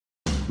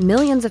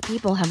Millions of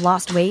people have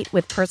lost weight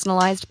with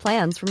personalized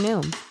plans from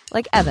Noom.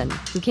 Like Evan,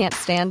 who can't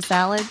stand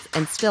salads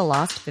and still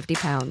lost 50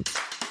 pounds.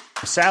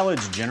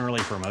 Salads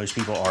generally for most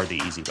people are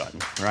the easy button,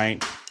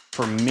 right?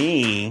 For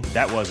me,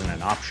 that wasn't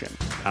an option.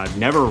 I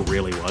never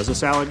really was a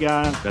salad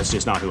guy. That's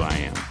just not who I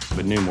am.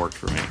 But Noom worked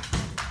for me.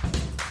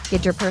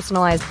 Get your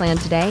personalized plan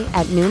today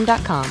at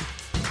Noom.com.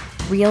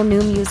 Real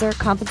Noom user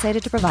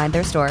compensated to provide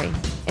their story.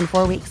 In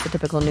 4 weeks, the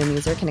typical Noom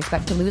user can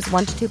expect to lose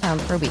 1 to 2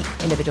 pounds per week.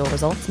 Individual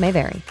results may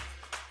vary.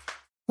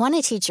 Want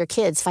to teach your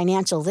kids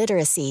financial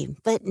literacy,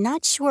 but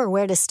not sure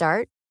where to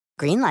start?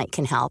 Greenlight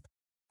can help.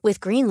 With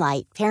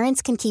Greenlight,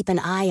 parents can keep an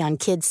eye on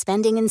kids'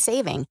 spending and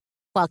saving,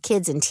 while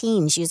kids and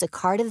teens use a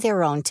card of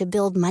their own to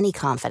build money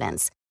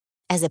confidence.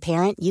 As a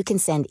parent, you can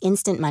send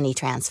instant money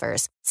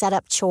transfers, set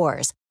up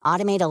chores,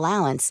 automate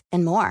allowance,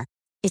 and more.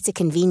 It's a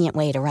convenient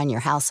way to run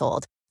your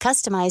household,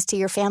 customized to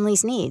your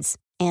family's needs,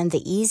 and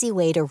the easy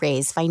way to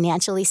raise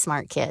financially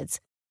smart kids.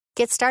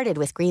 Get started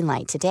with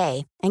Greenlight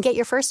today and get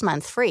your first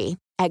month free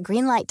at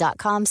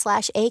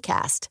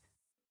greenlight.com/ACAST.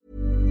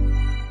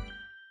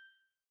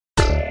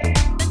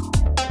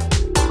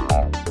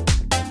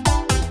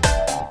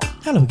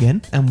 Hello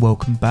again, and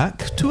welcome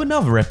back to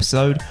another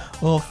episode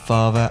of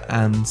Father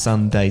and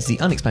Son Days, the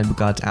unexplainable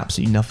guide to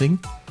absolutely nothing.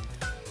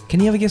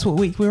 Can you ever guess what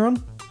week we're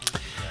on?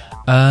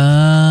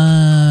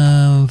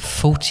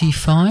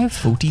 45?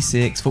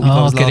 46. 45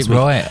 I'll was get last it week.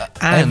 right.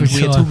 And Every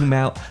we are time. talking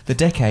about the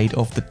decade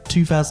of the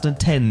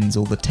 2010s,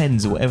 or the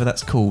 10s, or whatever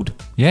that's called.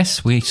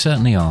 Yes, we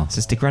certainly are.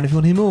 So stick around if you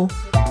want to hear more.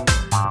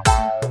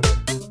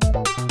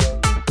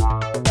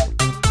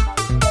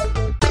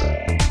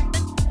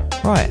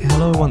 Right,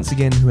 hello once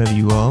again, whoever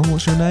you are.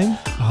 What's your name?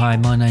 Hi,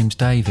 my name's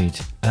David.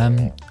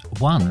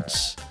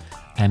 Once,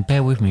 and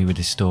bear with me with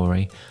this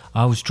story,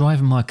 I was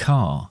driving my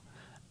car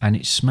and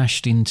it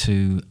smashed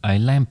into a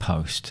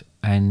lamppost.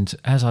 And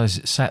as I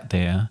sat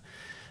there,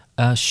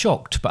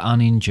 shocked but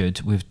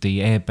uninjured with the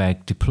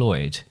airbag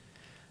deployed,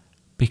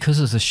 because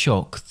of the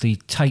shock, the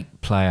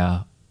tape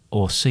player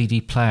or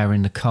CD player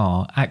in the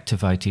car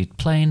activated,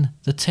 playing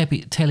the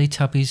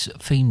Teletubbies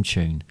theme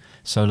tune,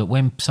 so that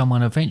when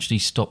someone eventually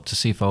stopped to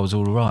see if I was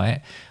all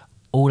right,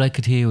 all they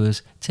could hear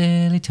was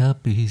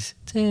Teletubbies,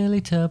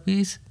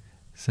 Teletubbies.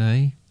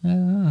 See?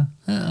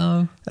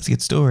 Uh-oh. That's a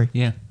good story.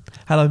 Yeah.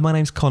 Hello, my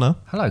name's Connor.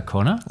 Hello,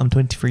 Connor. I'm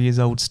 23 years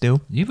old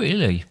still. You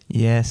really?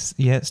 Yes,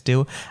 yeah,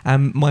 still.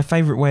 My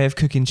favourite way of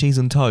cooking cheese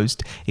on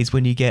toast is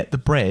when you get the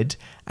bread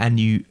and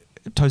you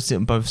toast it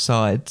on both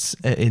sides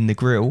in the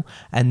grill,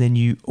 and then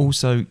you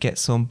also get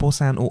some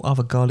Boursin or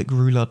other garlic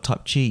roulade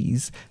type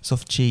cheese,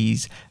 soft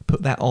cheese,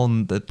 put that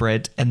on the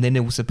bread, and then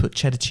also put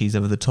cheddar cheese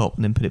over the top,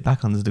 and then put it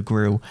back under the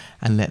grill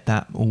and let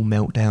that all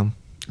melt down.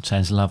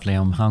 Sounds lovely.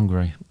 I'm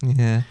hungry.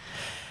 Yeah.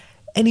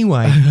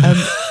 Anyway,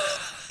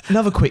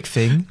 another quick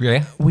thing.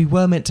 Yeah. We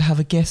were meant to have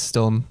a guest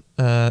on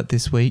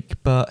this week,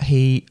 but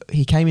he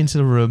came into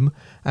the room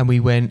and we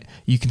went,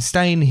 you can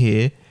stay in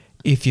here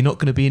if you're not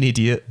going to be an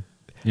idiot.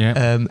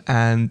 Yeah.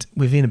 And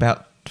within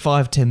about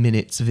 5-10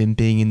 minutes of him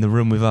being in the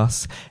room with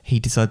us, he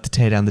decided to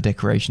tear down the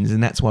decorations,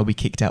 and that's why we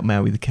kicked out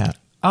Maui the cat.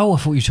 Oh, I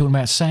thought you were talking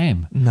about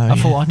Sam. No. I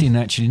thought I didn't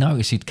actually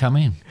notice he'd come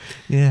in.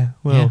 Yeah,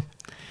 well. Yeah.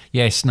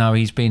 Yes, no,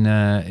 he's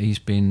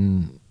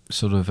been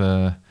sort of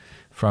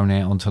thrown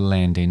out onto the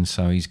landing,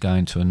 so he's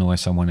going to annoy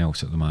someone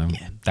else at the moment.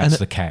 Yeah. That's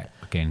And the cat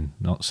again,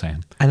 not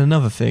Sam. And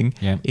another thing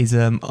Yeah. is,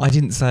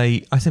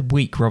 I said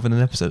week rather than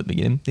episode at the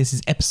beginning. This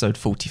is episode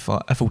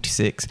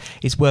 46.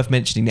 It's worth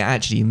mentioning that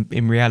actually,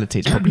 in reality,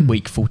 it's probably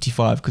week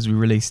 45 because we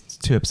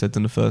released 2 episodes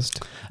on the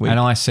first week. And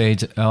I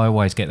said I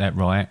always get that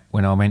right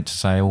when I meant to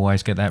say I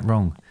always get that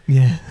wrong.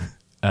 Yeah.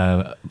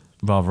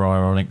 Rather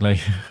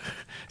ironically.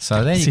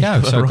 So there you So you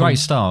go. got So it great wrong.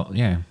 start,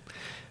 yeah.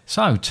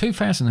 So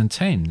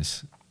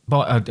 2010s.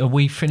 But are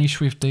we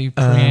finished with the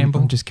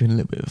preamble? I'm just giving a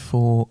little bit of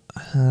thought.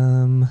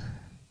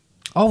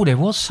 Oh, there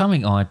was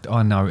something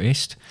I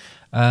noticed.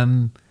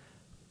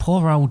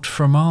 Poor old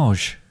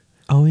Fromage.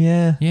 Oh,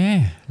 yeah.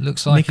 Yeah,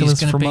 looks like Nicolas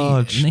he's going to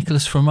Fromage. be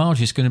Nicolas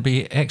Fromage is going to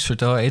be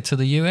extradited to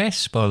the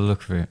US by the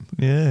look of it.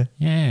 Yeah.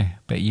 Yeah,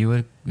 bet you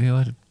were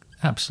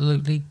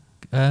absolutely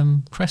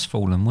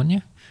crestfallen, wouldn't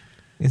you?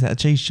 Is that a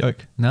cheese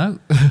joke? No,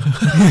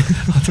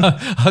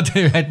 I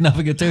do had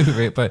nothing to do with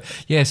it, but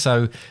yeah.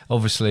 So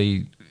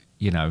obviously,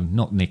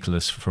 not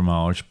Nicolas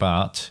Fromage,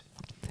 but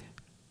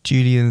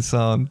Julian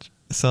Sarge.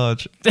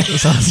 Sorry,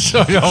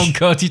 oh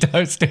God,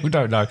 still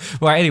don't know.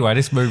 Well, anyway,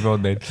 let's move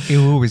on then.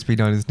 He'll always be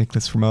known as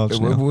Nicolas Fromage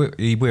now.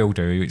 He will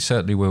do. He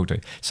certainly will do.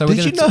 So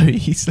Did you know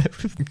he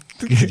slept with...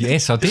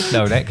 Yes, I did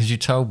know that because you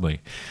told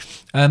me.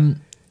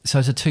 So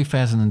it's the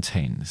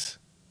 2010s,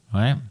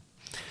 right?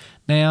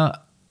 Now,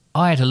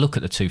 I had a look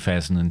at the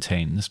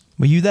 2010s.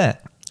 Were you there?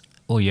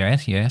 Oh,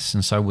 yes,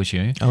 and so was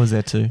you. I was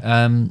there too.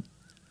 And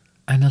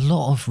a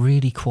lot of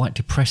really quite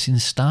depressing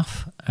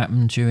stuff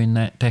happened during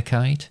that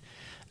decade.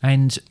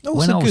 And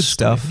Also good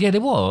stuff. Yeah, there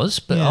was,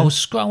 but Yeah. I was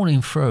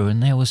scrolling through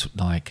and there was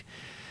like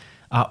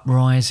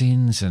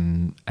uprisings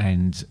and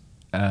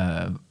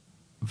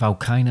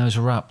volcanoes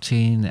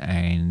erupting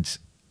and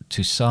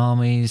to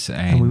Sami's,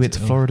 and we went to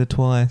Florida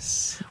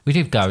twice. We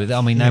did go.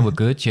 I mean, they were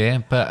good, yeah.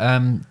 But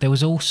there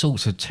was all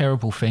sorts of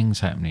terrible things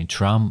happening.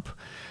 Trump,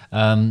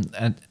 and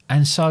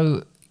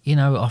so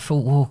I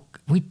thought, well,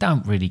 we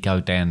don't really go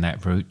down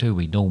that route, do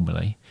we?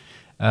 Normally,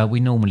 we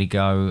normally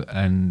go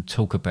and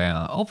talk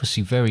about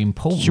obviously very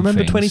important. Do you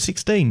remember things.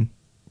 2016?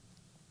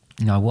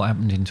 No, what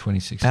happened in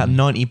 2016? About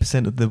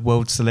 90% of the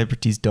world's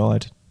celebrities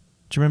died.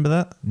 Do you remember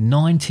that?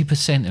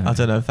 90% of it. I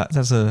don't know if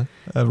that's a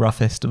rough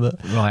estimate.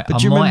 Right,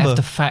 but I might have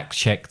to fact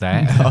check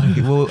that.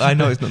 Well, I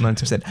know it's not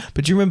 90%,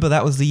 but do you remember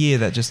that was the year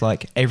that just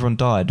like everyone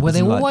died? Well,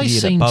 there Wasn't, always the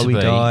year seemed that Bowie to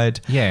be,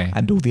 died, yeah,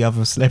 and all the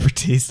other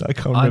celebrities that I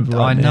can't remember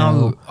right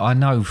now. I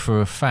know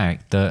for a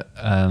fact that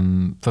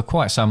for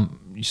quite some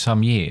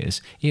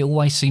years, it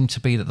always seemed to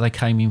be that they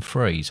came in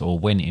threes, or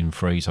went in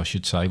threes, I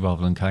should say,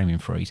 rather than came in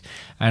threes.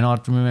 And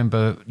I'd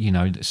remember,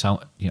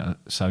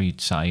 so you'd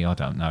say, I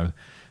don't know.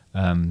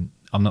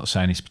 I'm not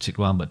saying this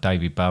particular one, but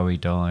David Bowie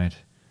died.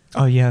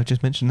 Oh yeah, I've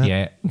just mentioned that.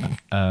 Yeah,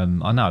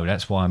 I know.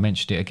 That's why I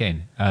mentioned it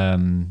again.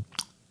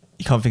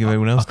 You can't think of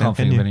anyone else. I can't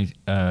think of any.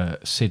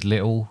 Sid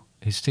Little.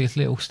 Is Sid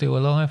Little still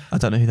alive? I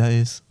don't know who that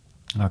is.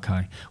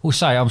 Okay. Well,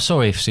 I'm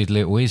sorry if Sid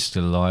Little is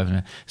still alive.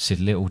 And Sid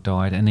Little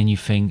died, and then you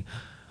think,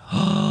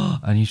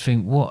 what? Why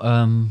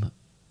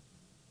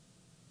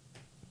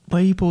are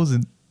you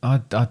pausing?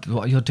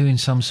 You're doing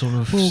some sort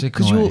of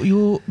because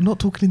you're not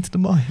talking into the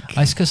mic.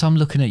 It's because I'm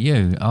looking at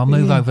you. I'll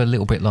move over a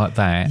little bit like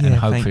that, and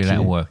hopefully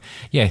that'll work.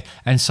 Yeah,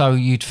 and so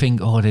you'd think,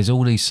 there's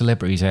all these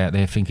celebrities out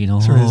there thinking,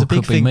 it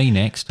could be me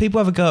next. People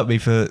have a go at me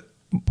for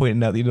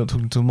pointing out that you're not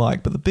talking to a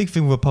mic, but the big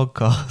thing with a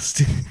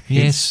podcast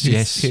is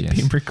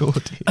being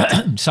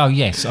recorded. So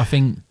yes, I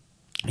think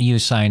you were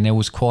saying there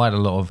was quite a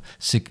lot of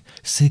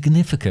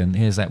significant.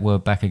 Here's that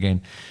word back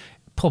again.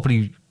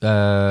 Probably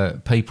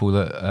people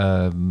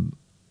that.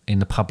 In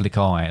the public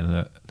eye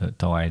that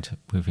died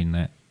within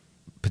that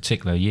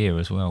particular year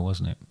as well,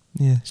 wasn't it?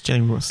 Yeah, it's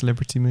generally what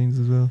celebrity means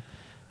as well.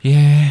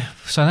 Yeah,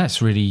 so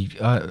that's really...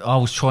 I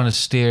was trying to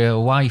steer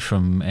away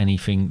from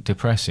anything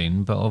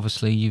depressing, but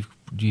obviously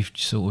you've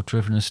sort of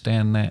driven us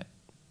down that,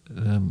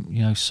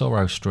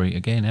 sorrow street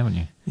again, haven't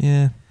you?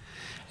 Yeah.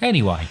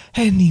 Anyway.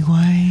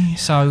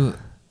 So,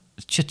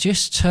 to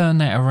just turn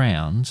that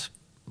around,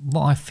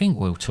 what I think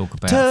we'll talk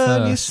about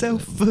Turn first...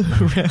 yourself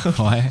around.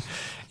 Right,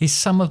 is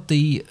some of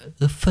the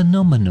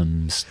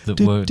phenomenons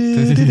that were...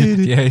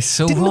 Yeah, it's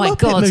all Didn't right,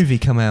 the Muppet God. movie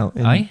come out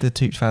in the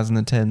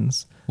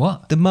 2010s?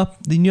 What? The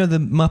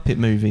Muppet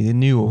movie, the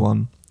newer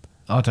one?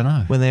 I don't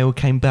know. When they all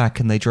came back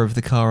and they drove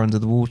the car under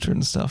the water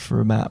and stuff for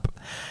a map.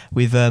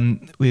 With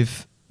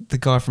the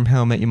guy from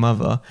How I Met Your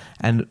Mother.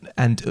 And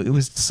it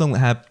was the song that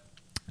had...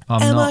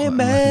 Am I a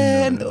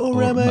man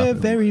or am I a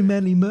very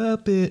manly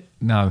Muppet?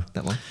 No.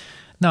 That one.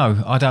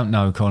 No, I don't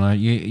know, Connor.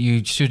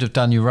 You should have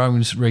done your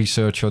own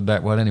research on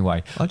that one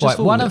anyway.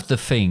 One of the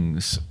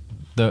things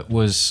that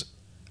was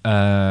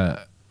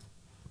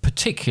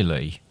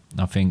particularly,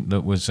 I think,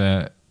 that was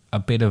a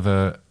bit of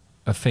a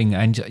thing,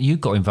 and you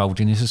got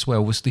involved in this as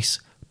well, was this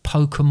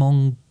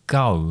Pokemon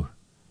Go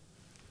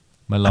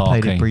malarkey.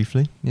 I played it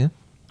briefly, yeah.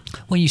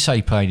 When you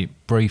say played it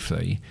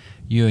briefly,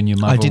 you and your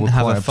mother were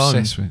quite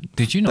obsessed with it.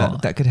 Did you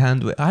not? That could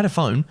handle it. I had a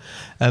phone,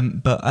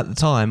 but at the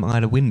time I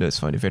had a Windows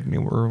phone, if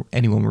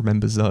anyone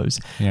remembers those.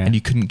 Yeah. And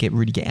you couldn't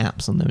really get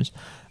apps on those.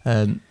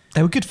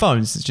 They were good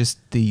phones, it's just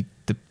the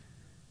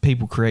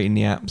people creating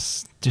the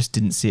apps just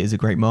didn't see it as a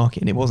great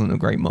market, and it wasn't a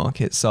great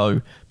market,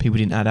 so people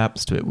didn't add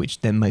apps to it, which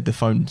then made the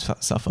phone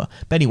suffer.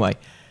 But anyway,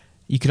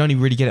 you could only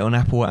really get it on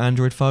Apple or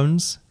Android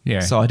phones.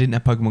 Yeah. So I didn't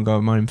have Pokemon Go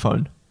on my own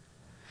phone.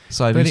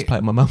 So I used to play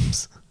at my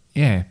mum's.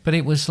 Yeah, but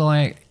it was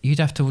like you'd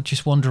have to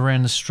just wander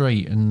around the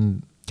street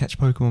and catch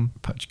Pokemon.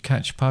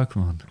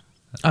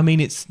 I mean,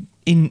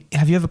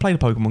 have you ever played a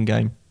Pokemon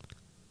game?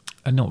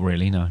 Not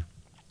really, no.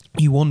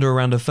 You wander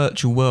around a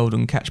virtual world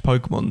and catch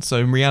Pokemon. So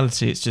in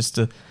reality, it's just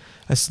a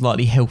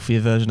slightly healthier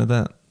version of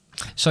that.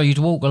 So you'd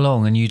walk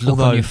along and you'd look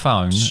on your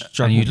phone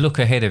and you'd look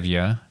ahead of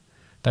you.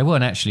 They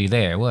weren't actually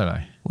there, were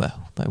they?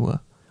 Well, they were.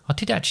 I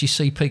did actually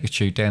see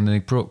Pikachu down the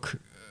brook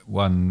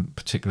one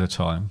particular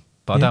time,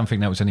 but I don't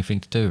think that was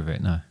anything to do with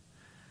it, no.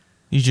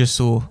 You just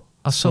saw...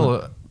 I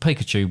saw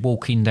Pikachu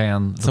walking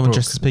down the someone brook.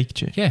 dressed as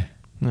Pikachu? Yeah.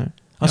 No.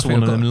 I saw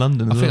one of them in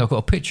London. I think I've got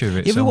a picture of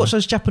it. You ever watch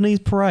those Japanese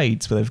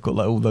parades where they've got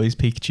like all those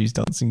Pikachus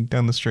dancing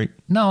down the street?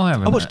 No, I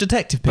haven't. I watched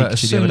Detective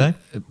Pikachu the other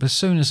day. As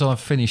soon as I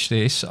finish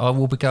this, I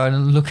will be going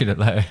and looking at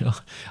that.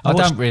 I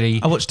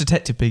watched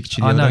Detective Pikachu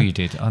the other day. I know you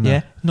did. I know.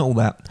 Yeah, not all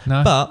that.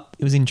 No. But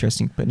it was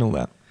interesting, but not all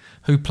that.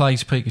 Who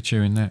plays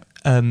Pikachu in that?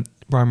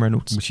 Ryan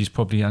Reynolds. Which is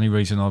probably the only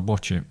reason I'd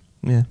watch it.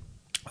 Yeah.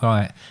 All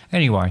right.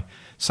 Anyway,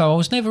 so I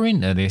was never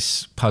into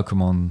this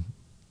Pokemon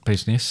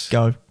business.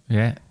 Go.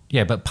 Yeah.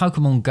 Yeah, but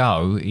Pokemon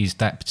Go is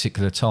that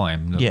particular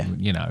time. Yeah.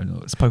 You know,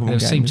 it's Pokemon there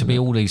game, seem to be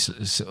all these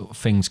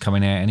things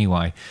coming out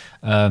anyway.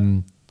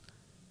 I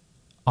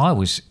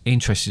was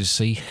interested to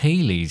see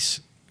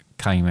Heelys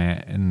came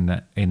out in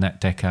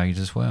that decade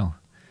as well.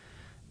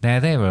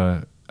 Now,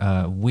 they're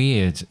a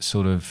weird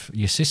sort of...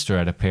 Your sister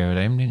had a pair of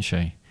them, didn't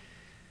she?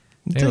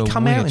 Did they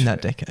come out in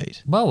that decade?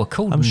 Well,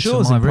 according I'm sure to it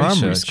was my in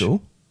primary research,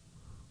 school.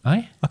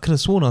 Eh? I could have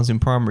sworn I was in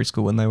primary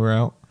school when they were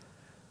out.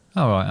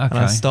 All right, okay.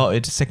 And I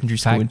started secondary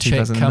school in Fact check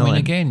 2009. coming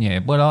again, yeah.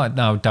 Well,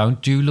 no,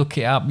 don't. You look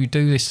it up. You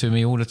do this to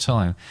me all the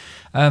time.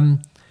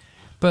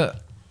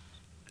 But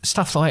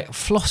stuff like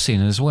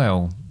flossing as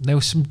well. There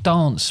were some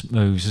dance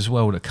moves as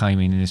well that came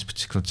in this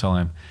particular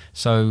time.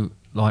 So,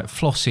 like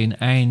flossing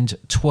and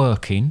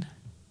twerking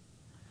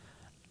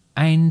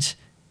and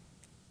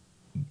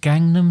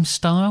Gangnam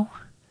Style.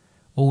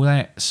 All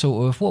that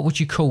sort of... What would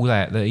you call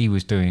that he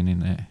was doing in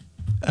there?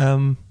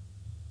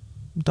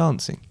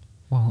 Dancing.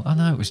 Well, I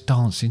know it was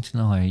dancing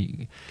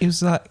tonight. It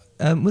was like...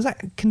 was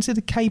that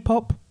considered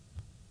K-pop?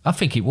 I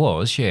think it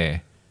was, yeah.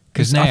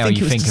 Because now I think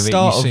you it was think the of it...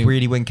 start you see of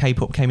really when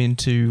K-pop came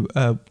into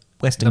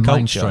Western the culture.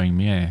 mainstream,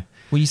 yeah.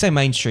 Well, you say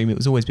mainstream, it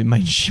was always been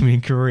mainstream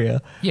in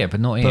Korea. Yeah, but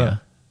not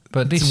here.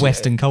 But It's this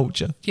Western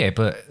culture. Yeah,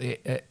 but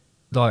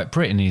like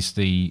Britain is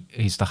the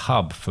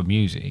hub for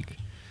music.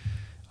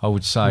 I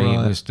would say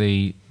Right. it was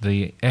the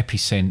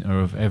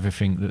epicenter of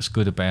everything that's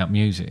good about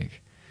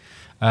music.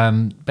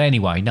 But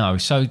anyway, no.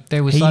 So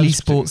there was Healy those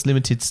Sports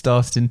Limited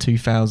started in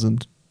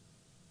 2000.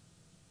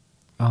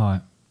 All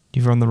right.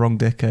 You were on the wrong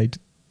decade.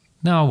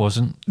 No, I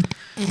wasn't.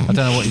 I don't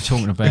know what you're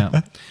talking about.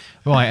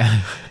 Right.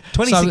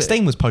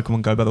 2016 was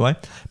Pokemon Go, by the way,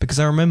 because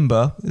I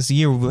remember it's the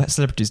year all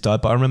celebrities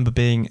died, but I remember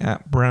being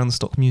at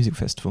Brownstock Music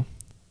Festival.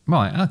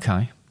 Right.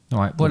 Okay. All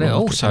right. Well, Well,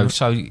 also,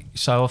 so I've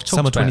talked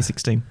Summer about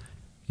 2016.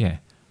 Yeah,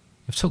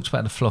 I've talked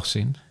about the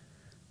flossing.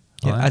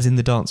 Yeah, right? as in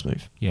the dance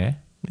move. Yeah.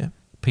 Yeah.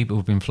 People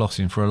have been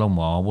flossing for a long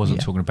while. I wasn't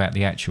Yeah. talking about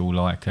the actual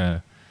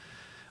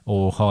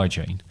oral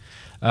hygiene.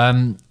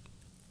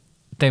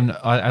 Then,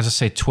 as I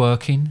said,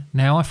 twerking.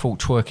 Now, I thought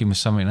twerking was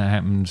something that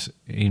happened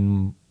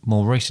in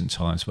more recent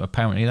times, but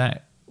apparently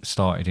that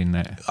started in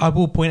that. I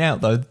will point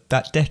out, though,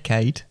 that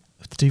decade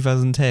of the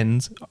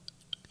 2010s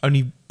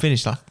only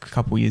finished like a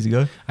couple of years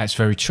ago. That's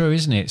very true,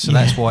 isn't it? So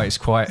Yeah. that's why it's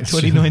quite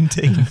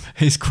 2019.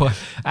 It's quite.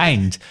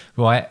 And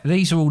right,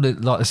 these are all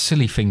the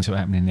silly things that are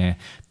happening there.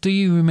 Do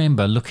you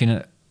remember looking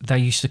at? They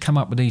used to come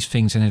up with these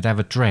things, and they'd have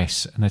a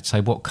dress, and they'd say,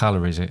 "What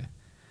colour is it?"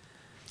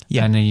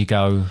 Yeah. And then you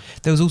go,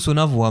 There was also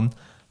another one.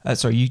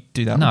 Sorry, you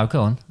do that "No, one.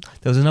 go on."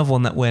 There was another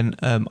one that went,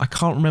 I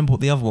can't remember what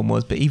the other one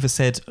was, but either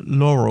said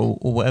Laurel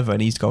or whatever,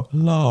 and he used to go,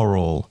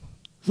 Laurel.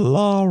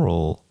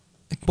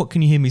 What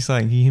can you hear me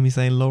saying? Can you hear me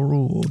saying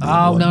Laurel? Or the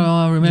other Oh one? no,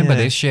 I remember Yeah.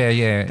 this.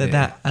 Yeah.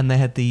 That, and they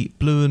had the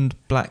blue and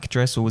black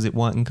dress, or was it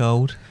white and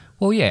gold?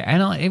 Well, yeah,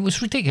 and it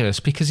was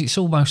ridiculous because it's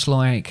almost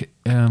like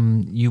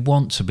you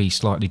want to be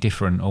slightly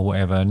different or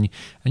whatever, and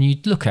you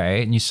look at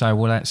it and you say,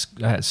 well,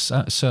 that's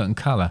a certain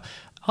colour.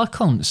 I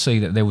can't see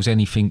that there was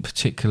anything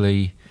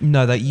particularly.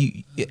 No, that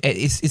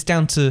it's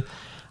down to,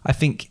 I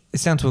think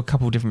it's down to a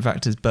couple of different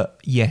factors, but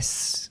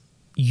yes,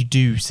 you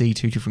do see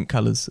two different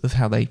colours of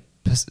how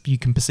you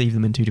can perceive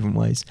them in two different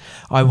ways.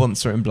 I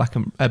once saw it in black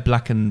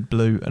and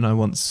blue, and I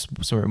once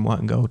saw it in white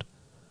and gold.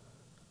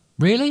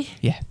 Really?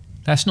 Yeah.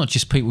 That's not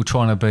just people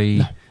trying to be,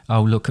 No.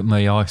 oh, look at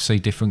me, I see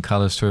different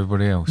colours to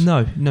everybody else.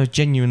 No,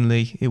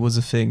 genuinely, it was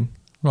a thing.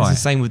 Right. It's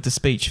the same with the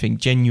speech thing.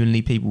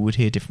 Genuinely, people would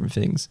hear different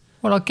things.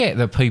 Well, I get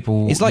that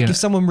people... It's like you know, if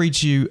someone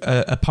reads you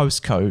a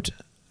postcode,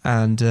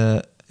 and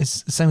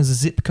it's the same as a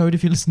zip code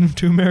if you're listening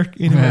to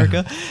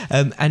America.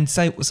 And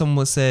say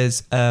someone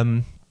says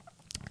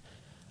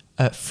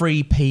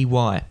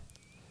 3PY.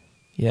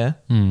 Yeah?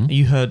 Mm.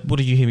 You heard, what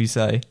did you hear me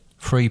say?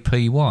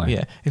 3PY.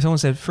 Yeah. If someone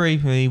said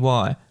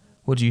 3PY,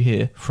 what do you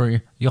hear? I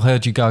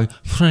heard you go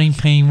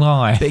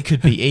 3PY. But it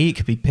could be E, it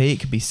could be P, it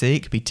could be C,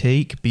 it could be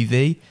T, it could be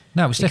V.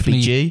 No, it's it could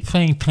be definitely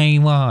G.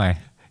 3PY.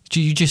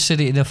 You just said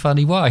it in a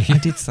funny way. I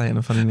did say it in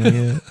a funny way,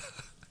 yeah.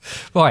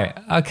 Right,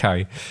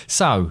 okay.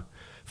 So,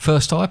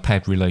 first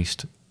iPad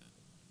released.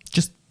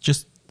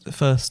 Just the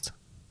first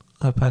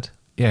iPad.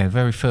 Yeah, the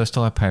very first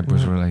iPad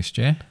was released,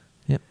 yeah?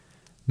 Yep.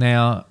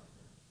 Now,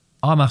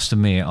 I must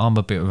admit, I'm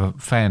a bit of a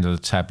fan of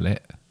the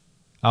tablet.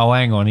 Oh,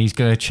 hang on, he's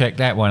going to check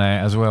that one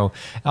out as well.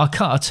 I'll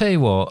tell you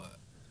what,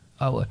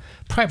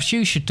 perhaps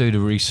you should do the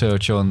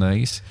research on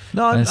these.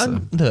 No,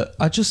 look,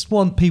 I just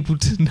want people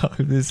to know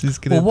this is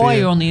going to Well, be... while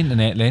you're on the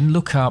internet then,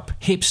 look up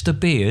hipster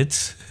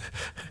beards,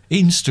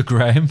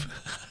 Instagram.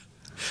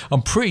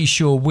 I'm pretty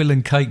sure Will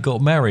and Kate got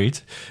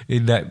married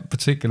in that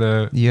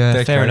particular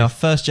decade. Fair enough.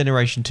 First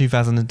generation,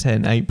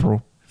 2010,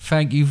 April.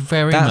 Thank you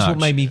very much. That's what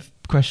made me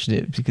question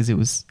it, because it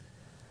was...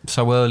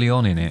 So early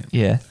on in it.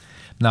 Yeah.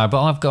 No,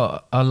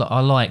 but I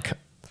like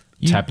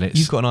tablets.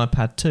 You've got an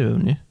iPad too,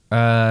 haven't you?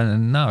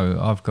 No,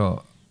 I've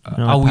got... An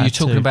you're iPad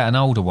talking too. about an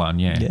older one,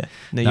 yeah. Yeah.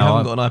 No, you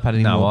haven't got an iPad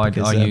anymore. No,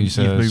 because, I use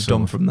you've moved sort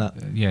on of- from that.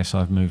 Yes,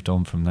 I've moved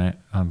on from that.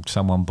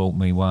 Someone bought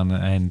me one,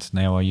 and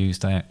now I use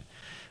that.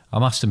 I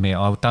must admit,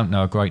 I don't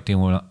know a great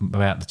deal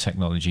about the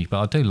technology,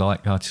 but I do like.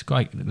 It's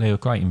great. They're a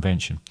great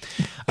invention.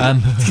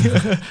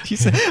 You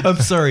said, I'm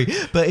sorry,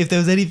 but if there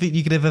was anything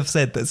you could have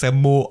said that's a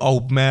more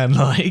old man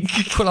like...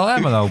 Well, I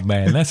am an old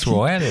man. That's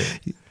right, isn't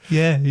it?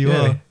 Yeah, you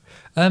are.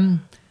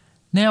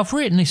 Now, I've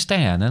written this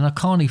down, and I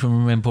can't even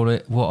remember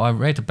what I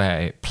read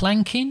about it.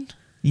 Planking?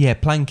 Yeah,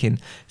 planking.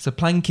 So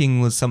planking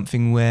was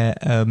something where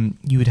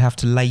you would have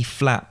to lay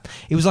flat.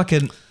 It was like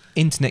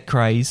internet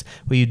craze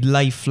where you'd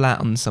lay flat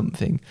on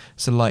something.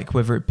 So like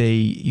whether it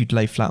be you'd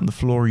lay flat on the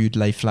floor, or you'd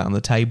lay flat on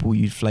the table,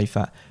 you'd lay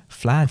flat.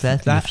 Lay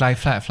flat. Lay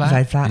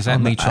flat Is that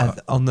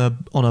on, me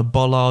on a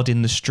bollard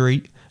in the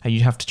street, and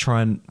you'd have to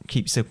try and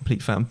keep yourself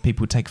completely flat, and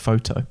people would take a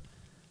photo.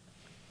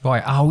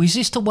 Right. Oh, is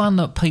this the one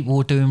that people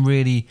were doing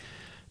really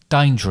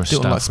dangerous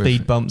Doing stuff like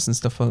speed with? bumps and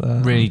stuff like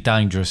that. Really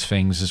dangerous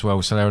things as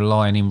well. So they were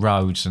lying in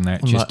roads and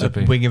that On just like to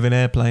a be. wing of an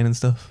airplane and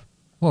stuff.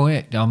 Well,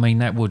 I mean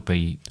that would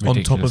be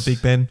ridiculous. On top of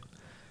Big Ben.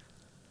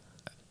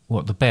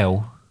 What, the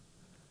bell?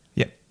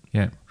 Yep.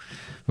 Yeah.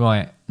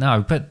 Right.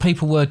 No, but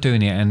people were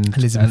doing it, and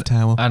Elizabeth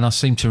Tower. and I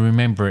seem to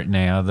remember it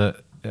now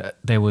that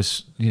there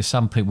was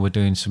some people were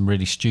doing some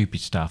really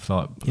stupid stuff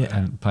like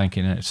and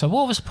planking it. So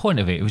what was the point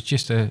of it? It was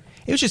just It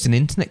was just an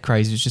internet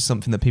craze. It was just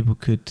something that people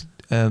could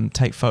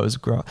take photos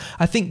of.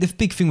 I think the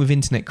big thing with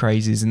internet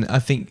crazes, and I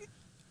think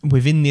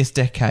within this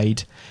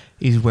decade,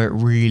 is where it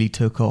really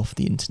took off,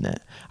 the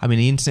internet. I mean,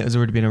 the internet has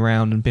already been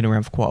around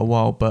for quite a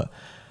while, but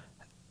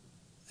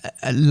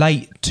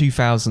late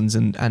 2000s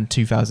and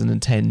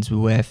 2010s were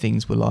where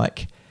things were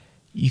like,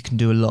 you can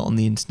do a lot on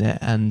the internet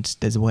and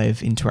there's a way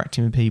of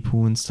interacting with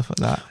people and stuff like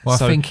that. Well,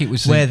 so I think it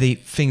was where the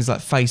things like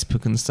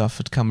Facebook and stuff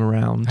had come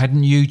around.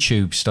 Hadn't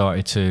YouTube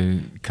started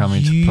to come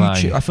into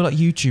play? I feel like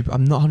YouTube,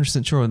 I'm not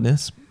 100% sure on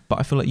this, but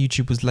I feel like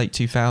YouTube was late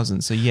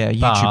 2000s. So yeah,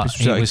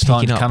 YouTube was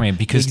starting to come in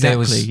because there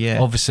was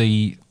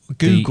obviously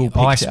Google the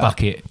Ice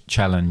Bucket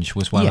Challenge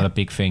was one of the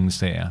big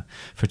things there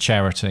for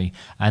charity,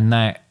 and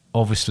that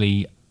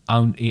obviously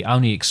it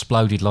only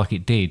exploded like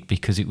it did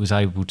because it was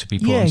able to be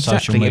put on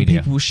social media.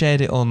 And people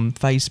shared it on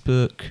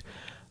Facebook,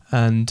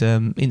 and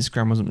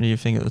Instagram wasn't really a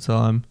thing at the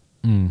time.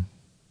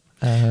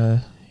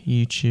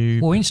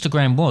 YouTube. Well,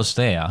 Instagram was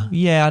there.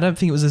 Yeah, I don't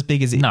think it was as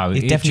big as it. No,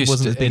 it definitely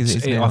wasn't as big as it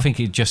is now. I think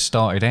it just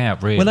started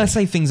out, really. When I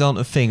say things aren't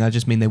a thing, I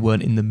just mean they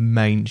weren't in the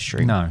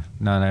mainstream. No,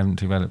 they haven't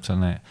developed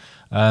on that.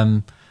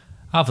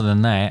 Other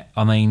than that,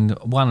 I mean,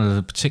 one of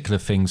the particular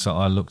things that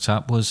I looked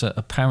up was that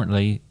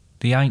apparently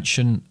the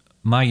ancient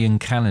Mayan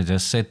calendar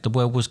said the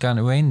world was going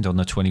to end on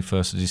the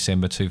 21st of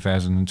December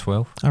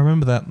 2012. I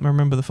remember that. I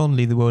remember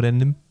fondly the world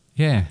ending.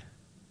 Yeah.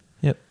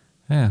 Yep.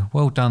 Yeah,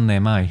 well done there,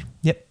 May.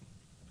 Yep.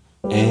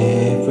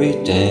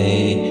 Every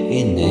day,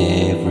 in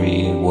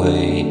every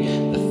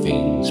way, the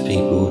things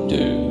people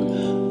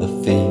do,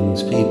 the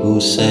things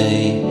people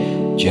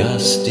say,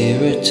 just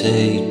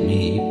irritate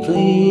me,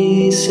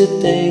 please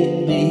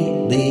sedate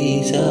me.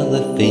 These are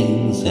the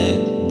things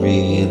that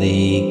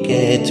really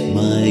get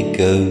my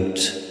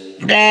goat.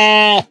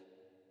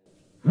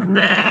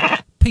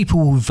 People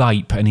will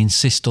vape and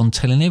insist on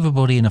telling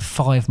everybody in a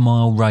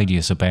 5-mile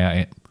radius about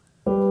it.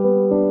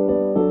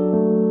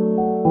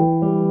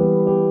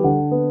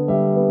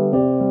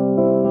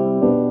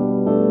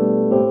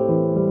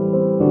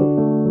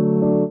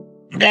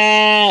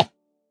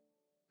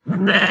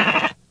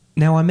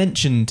 Now, I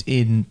mentioned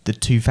in the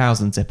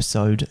 2000s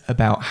episode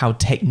about how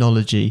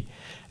technology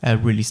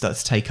really started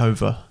to take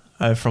over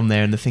from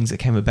there and the things that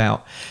came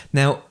about.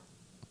 Now,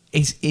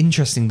 it's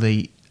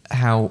interestingly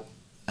how,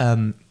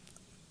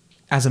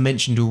 as I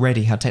mentioned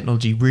already, how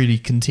technology really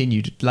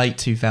continued late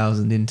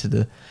 2000 into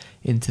the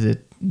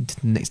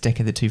next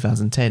decade, the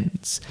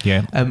 2010s.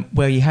 Yeah.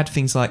 Where you had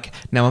things like,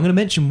 now I'm going to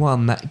mention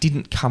one that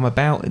didn't come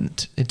about in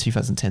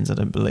 2010s, I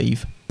don't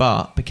believe,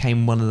 but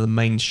became one of the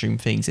mainstream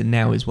things and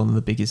now is one of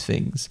the biggest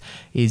things,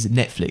 is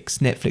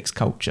Netflix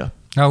culture.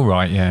 Oh,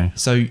 right, yeah.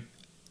 So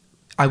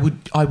I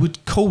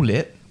would call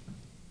it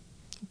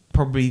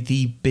probably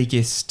the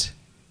biggest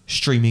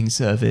streaming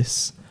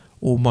service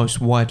or most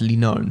widely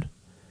known.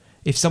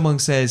 If someone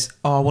says,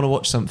 I want to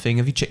watch something,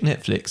 have you checked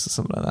Netflix or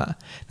something like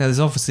that? Now, there's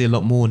obviously a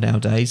lot more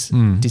nowadays.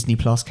 Disney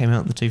Plus came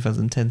out in the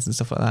 2010s and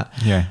stuff like that.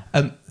 Yeah.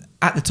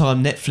 At the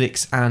time,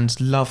 Netflix and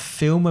Love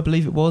Film, I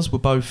believe it was, were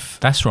both...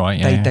 That's right,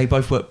 yeah. They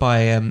both worked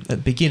by, at the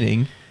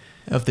beginning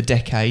of the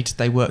decade,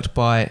 they worked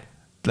by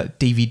like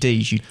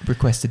DVDs. You'd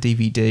request a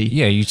DVD.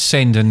 Yeah, you'd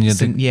send and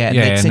you'd and then you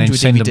a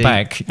send DVD them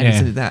back. and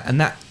send it that, and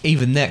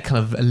that kind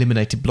of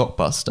eliminated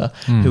Blockbuster,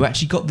 who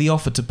actually got the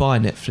offer to buy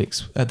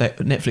Netflix.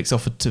 Netflix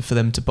offered for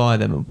them to buy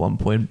them at one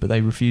point, but they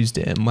refused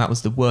it, and that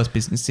was the worst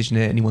business decision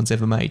anyone's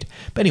ever made.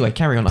 But anyway,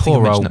 carry on. I think I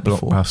Poor mentioned old that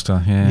before.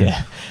 Blockbuster, yeah.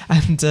 Yeah,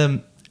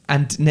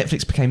 and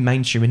Netflix became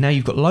mainstream, and now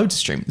you've got loads of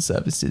streaming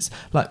services.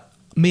 Like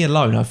me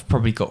alone, I've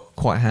probably got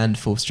quite a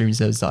handful of streaming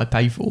services that I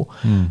pay for,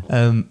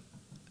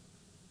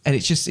 and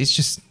it's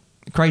just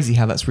crazy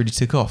how that's really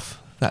took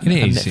off. That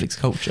Netflix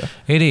culture.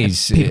 It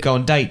is. People go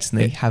on dates and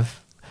they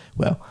have,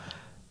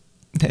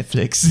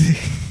 Netflix.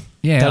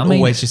 Yeah, don't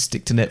always just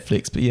stick to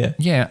Netflix, but yeah.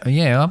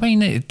 Yeah. I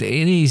mean, it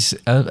is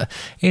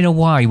in a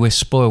way we're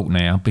spoilt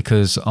now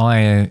because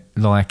I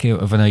like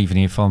of an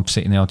evening if I'm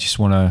sitting there, I just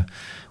want to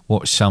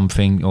watch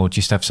something or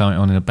just have something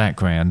on in the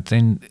background.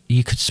 Then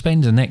you could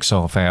spend the next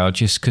half hour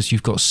just because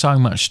you've got so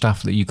much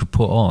stuff that you could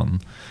put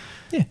on.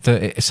 Yeah.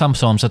 That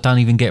sometimes I don't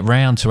even get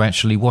round to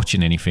actually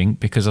watching anything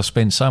because I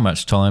spend so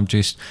much time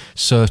just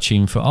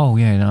searching for.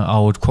 I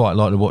would quite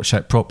like to watch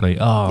that properly.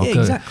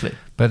 Exactly.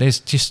 But there's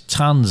just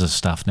tons of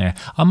stuff now.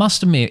 I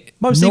must admit,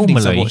 Most normally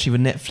evenings I watch either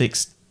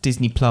Netflix,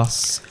 Disney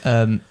Plus,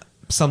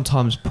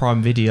 sometimes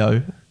Prime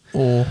Video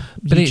or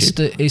But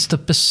YouTube. it's the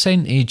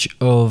percentage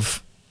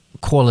of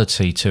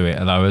quality to it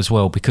though as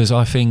well, because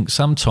I think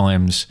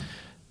sometimes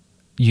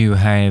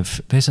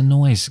there's a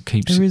noise that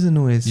keeps. There is a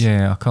noise.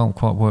 Yeah, I can't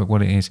quite work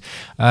what it is.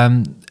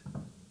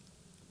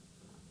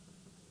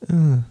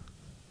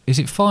 Is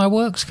it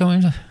fireworks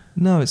coming?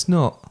 No, it's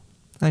not.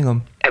 Hang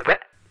on.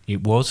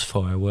 It was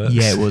fireworks.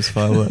 Yeah, it was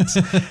fireworks.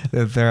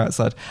 They're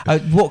outside.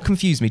 What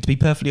confused me, to be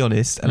perfectly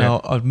honest, and Yeah.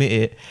 I'll admit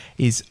it,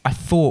 is I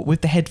thought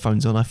with the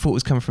headphones on, I thought it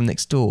was coming from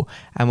next door,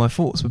 and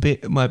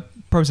my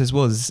process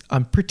was,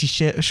 I'm pretty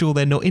sure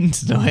they're not in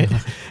tonight.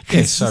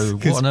 Yeah, so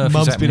what on earth is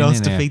Mum's been happening asked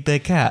in to there? feed their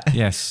cat.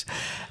 Yes.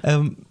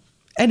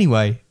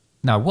 Anyway,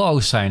 No, what I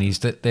was saying is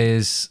that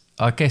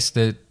I guess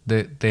that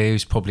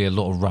there's probably a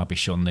lot of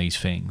rubbish on these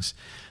things,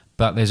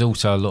 but there's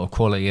also a lot of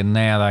quality, and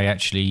now they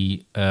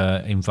actually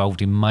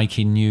involved in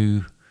making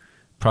new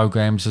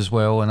programs as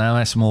well, and now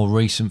that's a more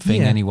recent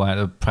thing Yeah.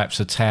 anyway, perhaps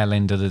the tail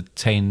end of the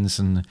 10s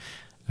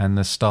and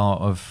the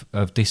start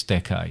of this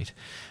decade.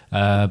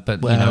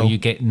 But Well, you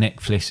get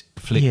Netflix.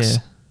 yeah.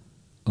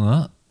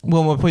 What?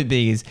 Well, my point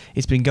being is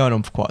it's been going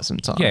on for quite some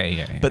time.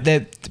 Yeah.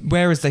 But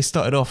whereas they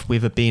started off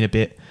with it being a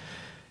bit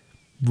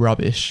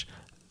rubbish,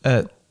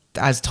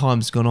 as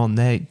time's gone on,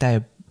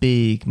 they're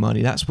big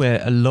money. That's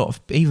where a lot of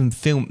even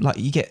film, like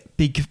you get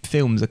big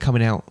films are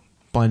coming out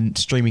by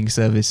streaming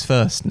service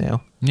first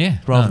now, Yeah,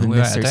 rather than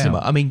without a necessarily cinema.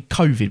 doubt. I mean,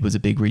 COVID was a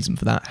big reason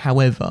for that.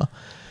 However,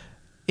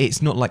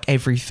 it's not like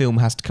every film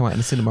has to come out in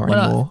the cinema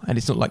Well, anymore, and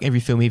it's not like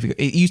every film either.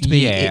 It used to be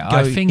Yeah,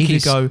 I think either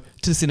it's- go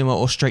to the cinema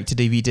or straight to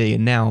DVD,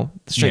 and now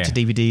straight to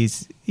Yeah. DVD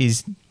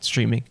is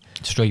streaming.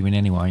 Streaming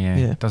anyway, yeah.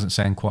 Yeah. Doesn't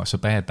sound quite so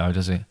bad though,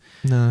 does it?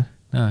 No.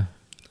 No.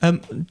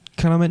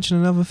 Can I mention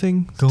another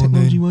thing, Go on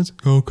technology then. wise?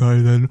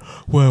 Okay then.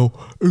 Well,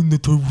 in the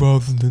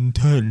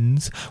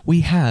 2010s,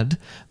 We had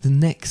the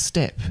next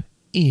step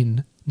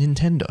in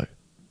Nintendo.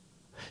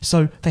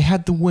 So they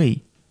had the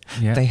Wii,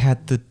 Yeah. they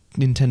had the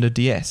Nintendo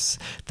DS.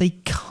 They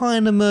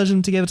kind of merged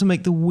them together to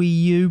make the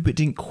Wii U, but it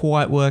didn't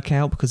quite work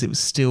out because it was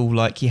still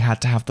like you had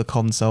to have the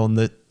console, and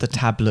the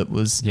tablet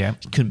was Yeah.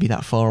 couldn't be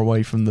that far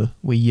away from the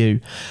Wii U.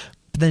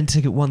 But then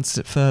took it one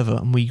step further,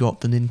 and we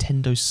got the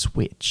Nintendo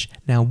Switch.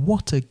 Now,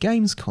 what a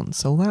games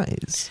console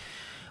that is!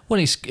 Well,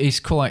 it's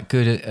quite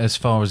good as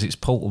far as it's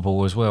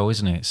portable as well,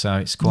 isn't it? So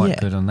it's quite Yeah.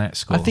 good on that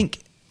score. I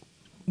think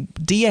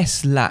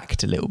DS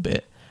lacked a little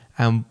bit,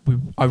 and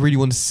I really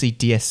wanted to see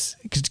DS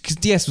because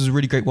DS was a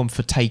really great one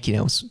for taking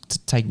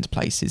to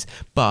places,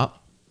 but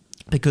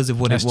because of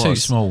what that's it was, too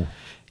small.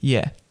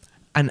 Yeah,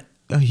 and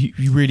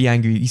you really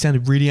angry. You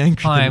sounded really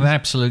angry. I am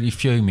absolutely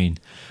fuming.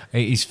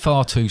 It is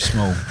far too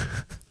small.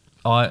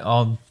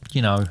 I'm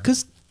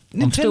because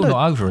I'm still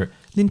not over it.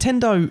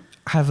 Nintendo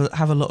have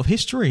a lot of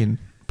history in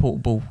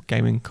portable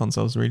gaming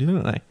consoles, really,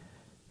 don't they?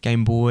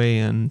 Game Boy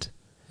and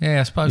Yeah,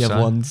 I suppose The so.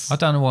 other ones. I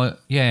don't know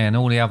what. Yeah, and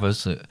all the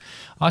others.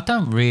 I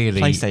don't really.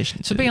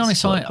 PlayStation To be 2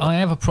 honest, is I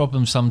have a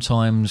problem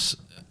sometimes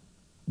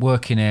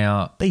working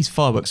out. these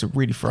fireworks are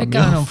really They're throwing me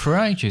going on off. for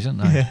ages,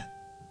 aren't they? Yeah.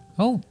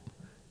 Oh,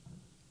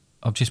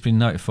 I've just been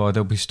notified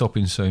they'll be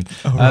stopping soon.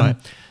 Oh, right.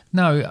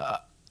 No,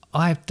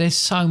 there's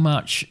so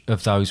much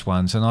of those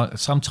ones, and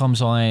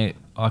sometimes I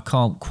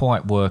can't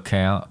quite work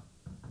out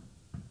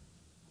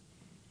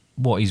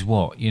what is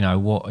what.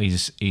 What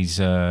is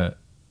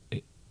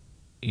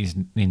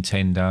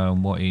Nintendo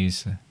and what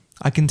is.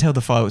 I can tell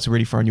the fireworks are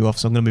really throwing you off,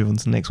 so I'm going to move on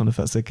to the next one if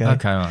that's okay.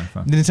 Okay, all right,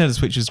 fine. The Nintendo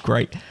Switch is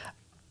great.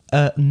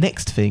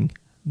 Next thing,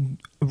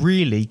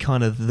 really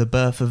kind of the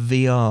birth of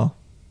VR.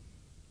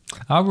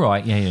 Oh,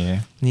 right,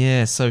 yeah.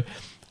 Yeah, so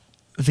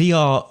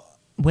VR,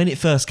 when it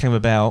first came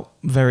about,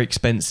 very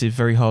expensive,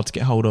 very hard to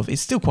get hold of.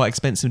 It's still quite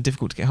expensive and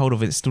difficult to get hold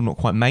of. It's still not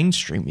quite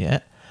mainstream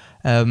yet.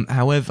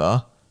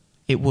 However,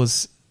 it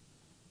was,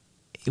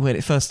 when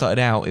it first started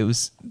out, it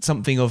was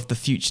something of the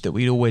future that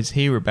we'd always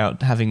hear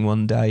about having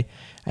one day,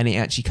 and it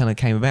actually kind of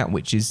came about,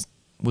 which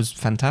was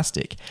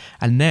fantastic.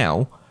 And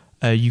now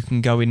you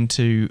can go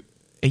into.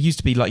 It used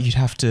to be like you'd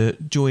have to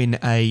join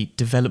a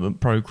development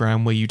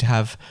program where you'd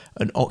have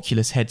an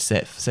Oculus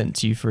headset sent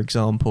to you, for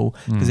example,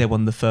 because they're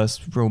one of the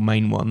first real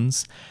main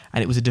ones.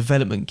 And it was a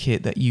development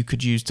kit that you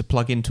could use to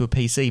plug into a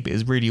PC, but it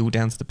was really all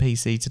down to the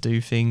PC to do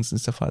things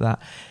and stuff like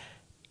that.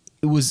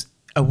 It was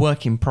a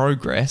work in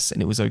progress and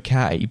it was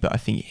okay, but I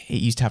think it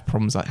used to have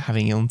problems like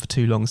having it on for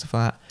too long and stuff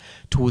like that.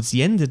 Towards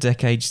the end of the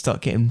decade, you start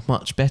getting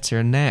much better.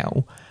 And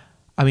now,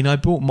 I mean, I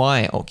bought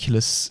my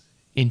Oculus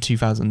in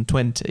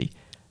 2020,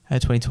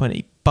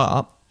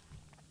 but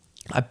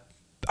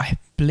I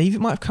believe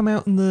it might have come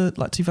out in the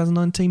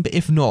 2019. But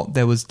if not,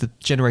 there was the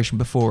generation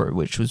before it,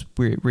 which was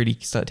where it really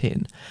started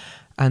hitting.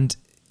 And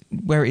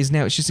where it is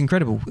now, it's just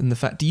incredible. In the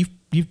fact that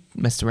you've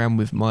messed around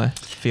with my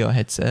VR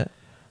headset.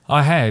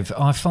 I have.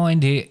 I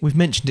find it. We've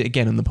mentioned it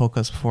again on the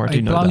podcast before. I do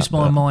It know blows that,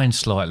 my but- mind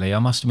slightly. I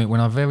must admit,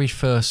 when I very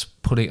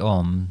first put it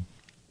on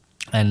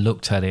and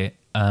looked at it,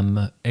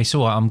 it's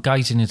all right. I'm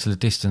gazing into the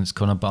distance,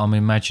 Connor, but I'm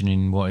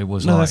imagining what it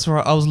was No, like. that's all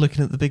right. I was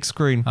looking at the big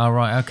screen. Oh,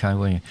 right. Okay.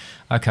 Well, yeah.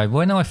 Okay.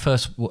 When I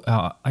first,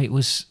 it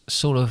was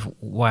sort of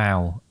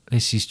wow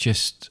this is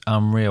just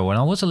unreal. And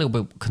I was a little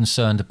bit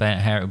concerned about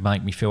how it would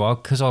make me feel.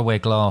 Because I wear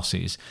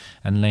glasses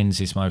and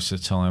lenses most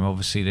of the time,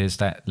 obviously there's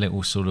that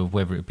little sort of,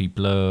 whether it be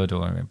blurred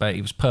or... But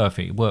it was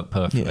perfect. It worked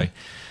perfectly. Yeah.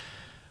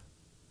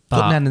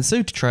 Got Nan and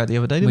Sue to try it the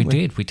other day, didn't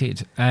we? We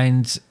did.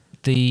 And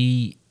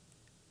the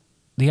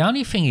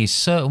only thing is,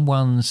 certain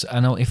ones,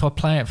 and if I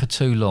play it for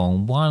too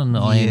long,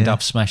 I end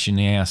up smashing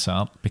the house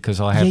up because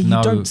I have you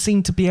don't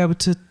seem to be able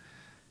to...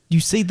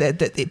 You see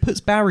that it puts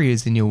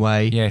barriers in your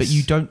way, but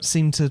you don't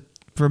seem to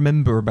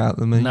remember about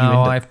them. And you end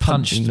up I've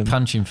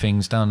punching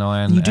things, don't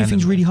I? And you do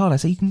things really hard. I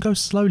say you can go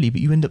slowly, but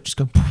you end up just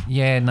going...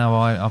 Yeah, no,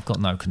 I've got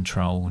no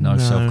control, no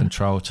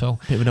self-control at all.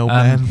 Bit of an old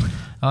man.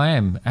 I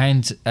am,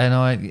 and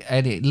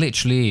it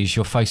literally is.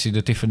 You're facing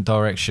a different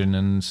direction,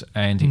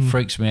 and it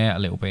freaks me out a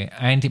little bit,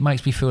 and it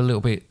makes me feel a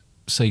little bit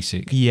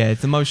seasick. Yeah,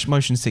 the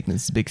motion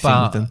sickness is a big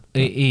thing with them.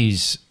 It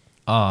is.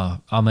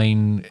 I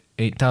mean,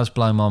 it does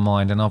blow my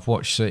mind, and I've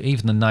watched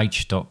even the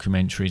nature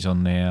documentaries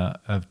on there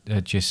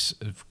are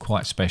just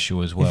quite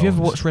special as well. Have you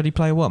ever watched Ready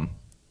Player One?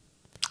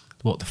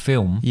 What, the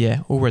film?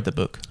 Yeah, or read the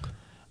book?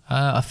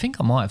 I think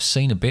I might have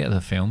seen a bit of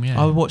the film,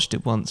 yeah. I watched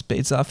it once,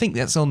 but I think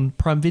that's on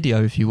Prime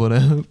Video if you want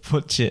to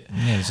watch it.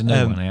 Yeah, there's a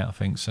new one out, I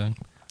think so.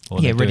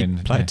 Ready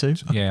Player 2.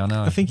 Yeah, I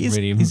know. I think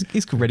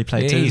it's called Ready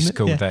Player 2. It is isn't it?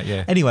 called that,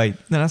 yeah. Anyway,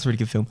 no, that's a really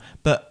good film.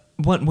 But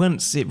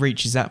once it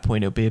reaches that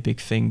point, it'll be a big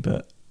thing,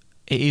 but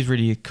it is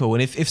really cool.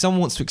 And if someone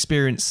wants to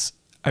experience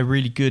a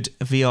really good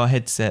VR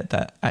headset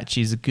that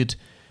actually is a good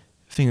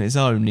thing on its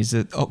own, is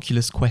an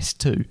Oculus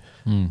Quest 2.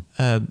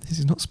 This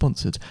is not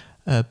sponsored.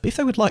 But if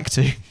they would like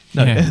to,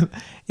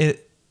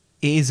 it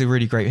is a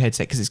really great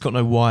headset because it's got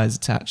no wires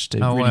attached.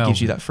 It really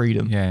gives you that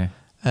freedom. Yeah.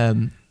 I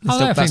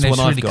think that's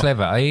really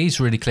clever. It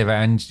is really clever,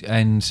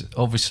 and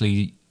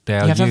obviously they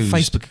are used. You have to have a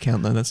Facebook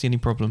account though. That's the only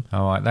problem.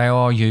 All right, they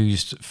are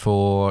used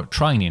for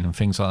training and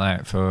things like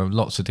that for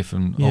lots of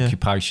different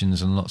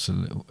occupations and lots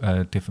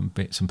of different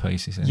bits and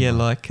pieces. Anyway. Yeah,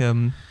 like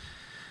airline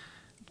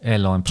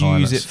pilots. Do you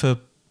use it for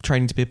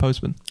training to be a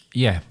postman?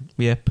 Yeah,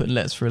 putting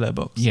letters through a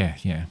letterbox. Yeah,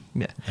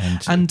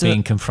 and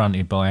being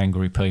confronted by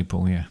angry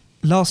people. Yeah.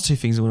 Last two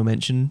things I want to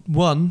mention.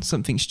 One,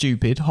 something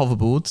stupid,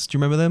 hoverboards. Do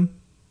you remember them?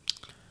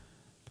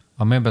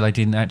 I remember they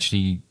didn't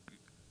actually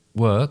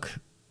work.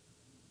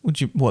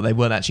 They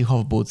weren't actually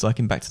hoverboards like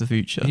in Back to the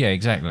Future? Yeah,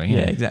 exactly.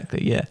 Yeah,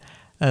 exactly, yeah.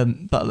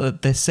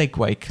 But they're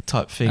Segway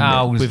type thing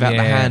without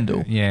the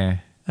handle. Yeah.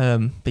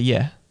 But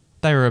yeah,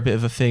 they were a bit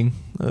of a thing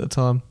at the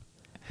time.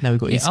 Now we've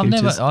got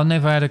e-scooters. I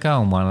never had a go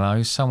on one of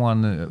those.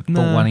 Someone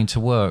brought one into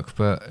work,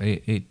 but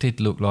it did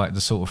look like the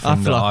sort of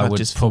thing that I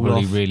would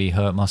probably really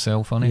hurt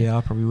myself on it. Yeah,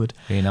 I probably would.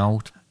 Being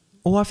old.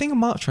 Oh, I think I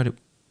might have tried it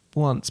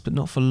once, but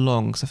not for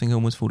long, because I think I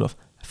almost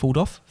fell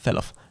off.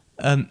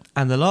 And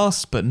the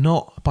last, but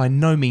not by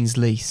no means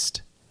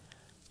least,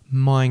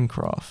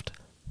 Minecraft.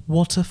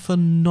 What a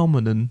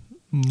phenomenon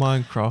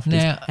Minecraft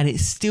is. And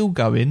it's still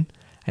going,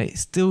 and it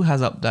still has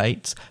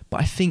updates,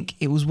 but I think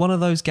it was one of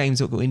those games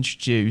that got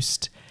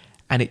introduced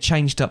and it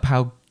changed up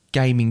how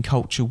gaming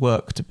culture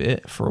worked a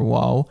bit for a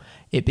while.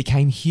 It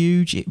became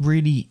huge. It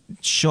really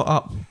shot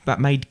up. That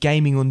made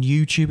gaming on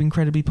YouTube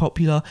incredibly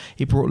popular.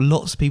 It brought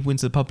lots of people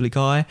into the public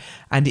eye.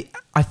 And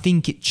I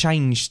think it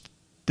changed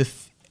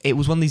it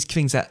was one of these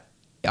things that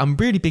I'm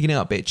really bigging it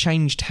up, but it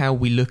changed how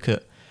we look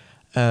at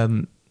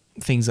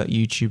things like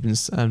YouTube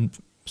and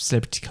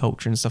celebrity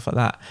culture and stuff like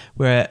that,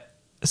 where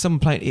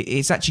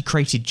it's actually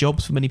created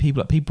jobs for many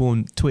people, like people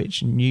on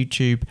Twitch and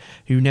YouTube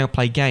who now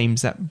play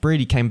games that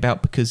really came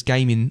about because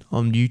gaming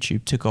on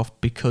YouTube took off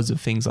because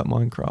of things like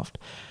Minecraft.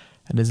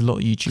 And there's a lot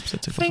of YouTubers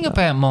that took off. The thing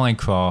about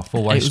Minecraft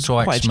always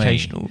strikes quite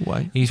educational me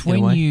way, is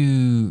when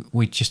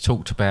we just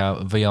talked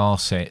about VR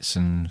sets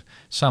and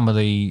some of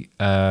the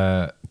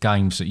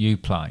games that you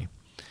play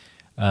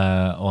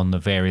on the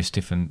various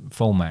different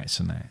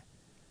formats and that.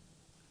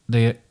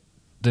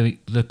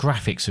 The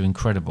graphics are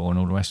incredible and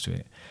all the rest of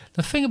it.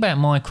 The thing about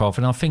Minecraft,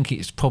 and I think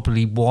it's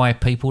probably why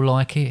people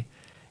like it,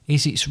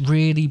 is it's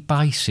really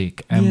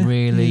basic and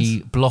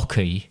really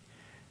blocky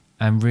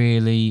and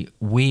really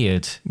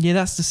weird. Yeah,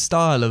 that's the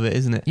style of it,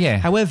 isn't it? Yeah.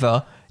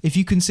 However, if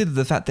you consider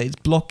the fact that it's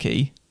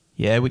blocky,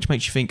 which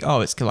makes you think,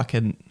 it's like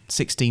a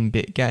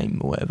 16-bit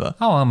game or whatever.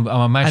 Oh,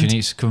 I imagine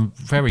it's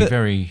very,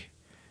 very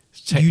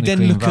technically you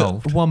then look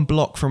involved. At one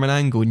block from an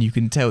angle and you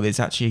can tell that it's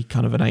actually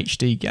kind of an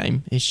HD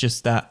game. It's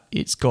just that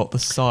it's got the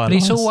style. But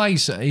it's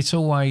always.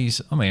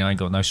 I mean, I ain't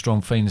got no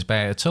strong feelings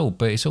about it at all.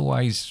 But it's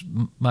always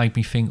made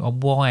me think,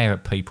 why are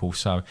people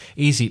so?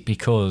 Is it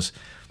because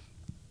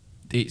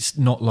it's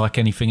not like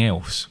anything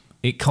else?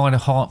 It kind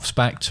of harps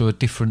back to a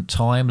different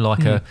time,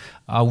 like a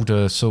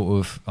older sort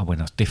of. When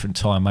a different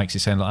time makes it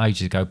sound like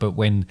ages ago, but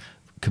when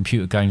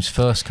computer games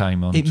first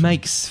came on, it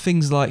makes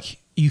things like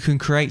you can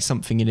create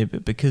something in it,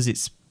 but because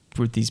it's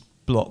with these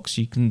blocks,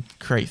 you can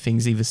create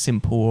things either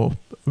simple or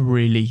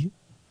really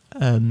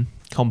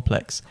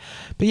complex.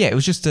 But yeah, it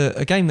was just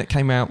a game that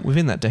came out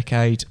within that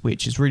decade,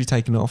 which has really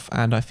taken off,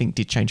 and I think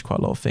did change quite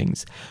a lot of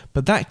things.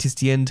 But that is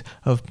the end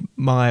of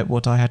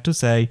what I had to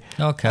say.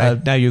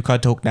 Okay. Now you can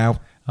talk now.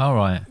 All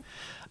right.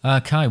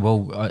 Okay,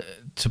 well,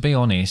 to be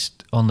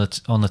honest, on the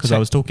Because I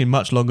was talking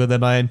much longer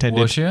than I intended.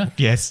 Was you?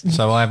 Yes.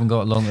 So I haven't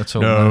got long at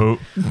all. No.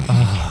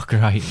 Oh,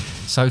 great.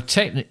 So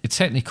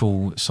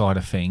technical side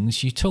of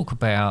things, you talk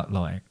about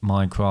like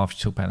Minecraft,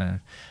 you talk about that,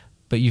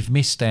 but you've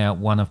missed out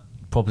one of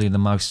probably the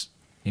most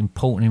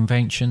important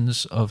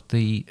inventions of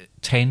the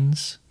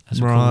tens,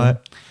 as we call them,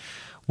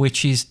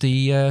 which is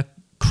the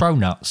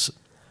cronuts.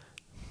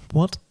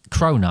 What?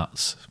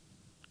 Cronuts.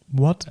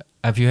 What?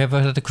 Have you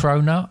ever heard of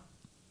cronut?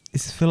 I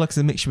feel like it's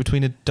a mixture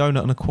between a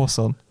donut and a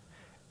croissant.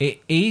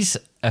 It is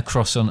a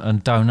croissant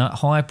and donut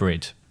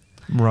hybrid.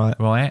 Right.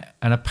 Right?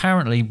 And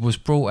apparently was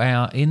brought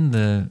out in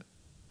the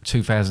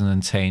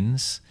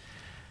 2010s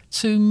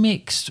to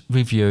mixed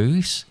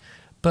reviews.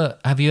 But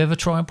have you ever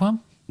tried one?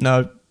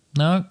 No.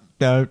 No?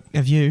 No.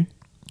 Have you?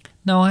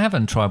 No, I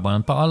haven't tried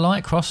one, but I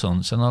like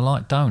croissants and I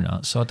like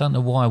donuts, so I don't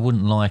know why I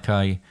wouldn't like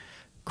a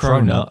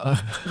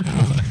cronut.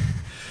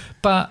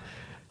 But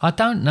I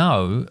don't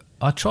know.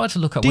 I tried to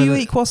look up Do whether... you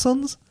eat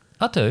croissants?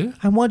 I do,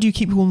 And why do you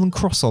keep calling them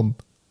croissant?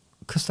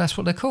 because that's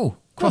what they're called.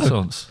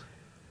 Croissants.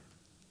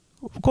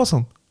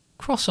 Croissant.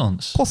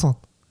 Croissants. Croissant.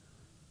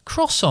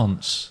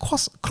 Croissants.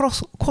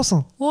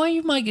 Croissant. Why are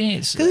you making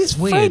it Because it's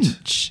weird?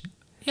 French.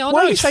 Yeah, I Why know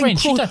are you it's saying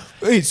French. You don't-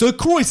 It's a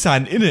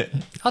croissant,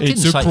 innit? I didn't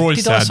say...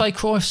 Did I say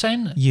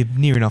croissant? You're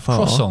near enough.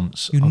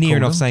 Croissants, You're I near call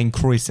enough them. saying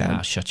croissant.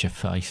 Ah, shut your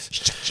face.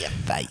 Shut your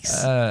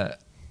face.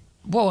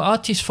 Well, I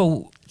just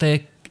thought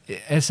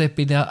has there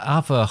been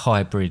other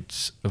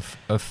hybrids of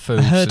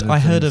foods? I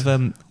heard of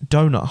and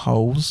donut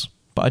holes,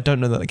 but I don't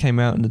know that they came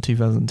out in the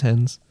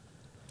 2010s.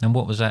 And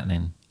what was that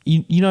then?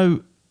 You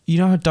know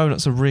how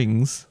donuts are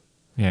rings?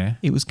 Yeah.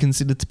 It was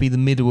considered to be the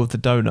middle of the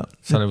donut.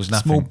 So there was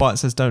Small nothing.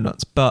 bite-sized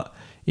donuts, but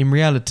in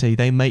reality,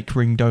 they make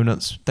ring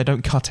donuts. They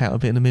don't cut out a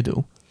bit in the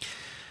middle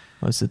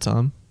most of the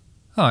time.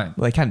 All right.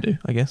 Well, they can do,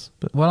 I guess,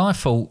 but Well, I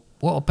thought,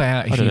 what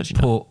about I if don't you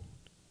actually know. put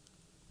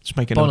just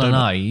make it a donut.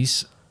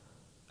 bolognese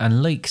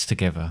and leeks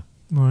together?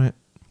 Right.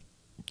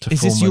 To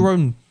Is this form your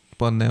own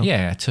one now?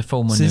 Yeah, to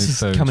form a So new this is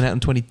food. coming out in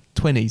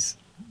 2020s.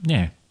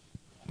 Yeah.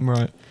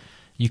 Right.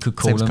 You could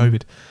call Same as them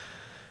COVID.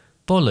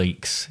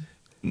 bolleeks.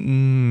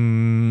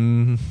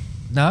 No.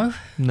 No?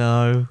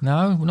 No.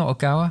 No? Not a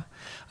goer?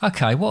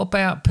 Okay, what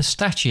about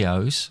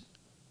pistachios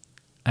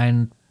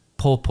and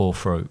pawpaw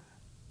fruit?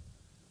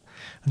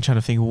 I'm trying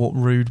to think of what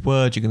rude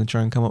word you're going to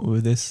try and come up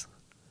with this.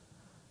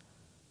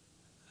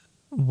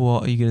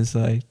 What are you going to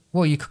say?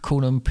 Well, you could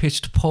call them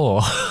pitched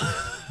paw.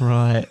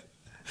 Right.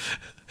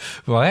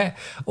 Right?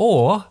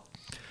 Or,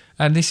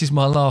 and this is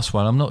my last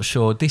one, I'm not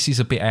sure, this is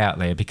a bit out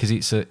there because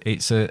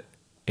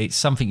it's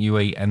something you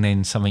eat and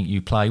then something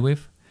you play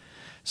with.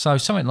 So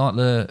something like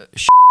the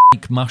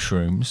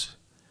mushrooms,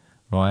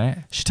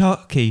 right?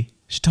 Shiitake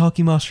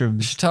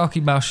mushrooms.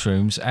 Shiitake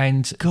mushrooms,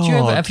 and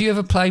God. have you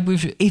ever played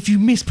with? If you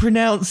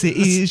mispronounce it,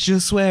 it is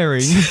just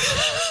swearing.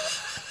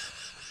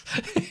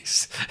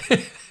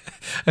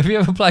 Have you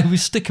ever played with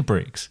sticker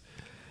bricks?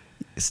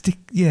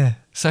 Yeah.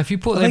 So if you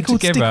put Are them they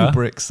called together, stickle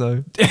bricks,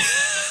 though?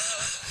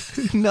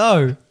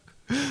 No.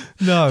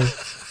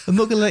 I'm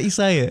not going to let you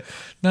say it.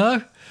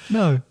 no,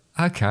 No.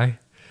 okay,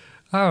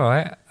 all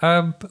right,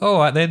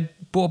 then.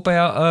 What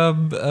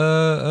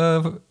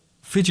about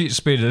fidget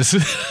spinners?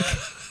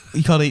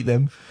 You can't eat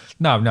them.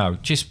 No,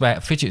 just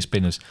about fidget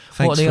spinners.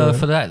 Thanks What are the for- earth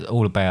for that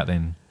all about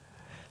then?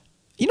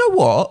 You know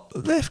what?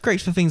 They're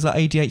great for things like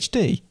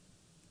ADHD.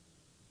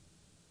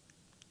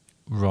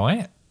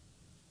 Right.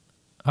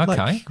 Okay.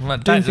 Like,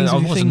 Right, doing things I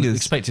with your wasn't fingers.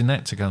 expecting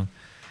that to go.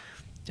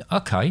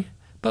 Okay.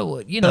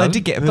 But you But know, they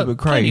did get a bit of a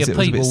plenty craze. of It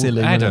was a bit people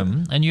silly, had wasn't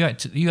them, and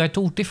you had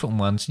all different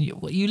ones. And you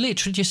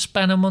literally just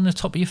span them on the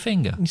top of your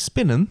finger. You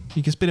spin them.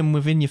 You can spin them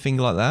within your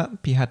finger like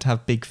that. But you had to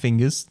have big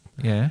fingers.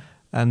 Yeah.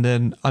 And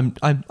then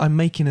I'm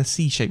making a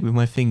C shape with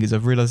my fingers.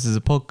 I've realised there's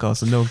a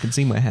podcast and no one can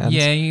see my hands.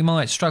 Yeah, you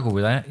might struggle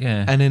with that.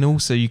 Yeah. And then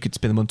also you could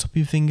spin them on top of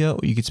your finger or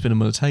you could spin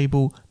them on a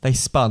table. They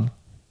spun.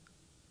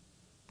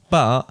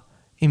 But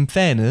in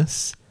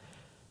fairness,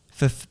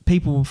 for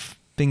people with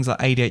things like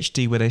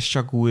ADHD where they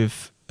struggle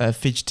with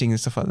fidgeting and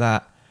stuff like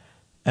that,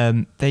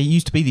 there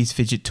used to be these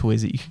fidget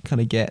toys that you can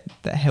kind of get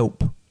that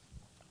help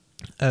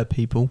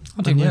people.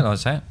 I didn't And, yeah,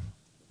 realise that.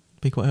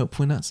 be quite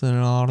helpful in that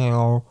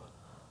scenario.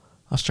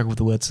 I struggle with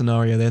the word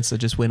scenario then, so I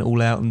just went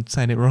all out and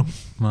saying it wrong.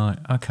 Right,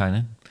 okay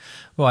then.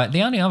 Right,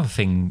 the only other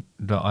thing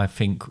that I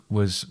think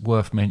was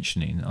worth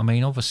mentioning, I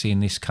mean, obviously in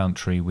this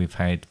country we've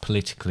had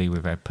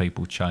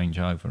people change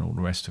over and all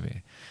the rest of it.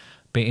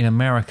 But in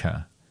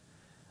America,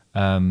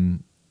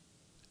 Barack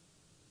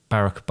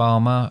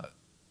Obama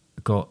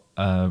got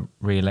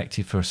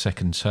re-elected for a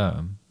second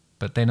term,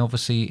 but then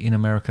obviously in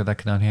America they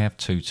can only have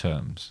 2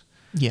 terms.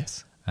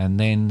 Yes. And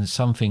then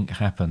something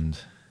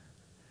happened.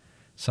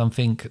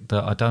 Something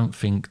that I don't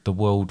think the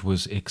world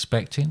was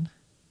expecting.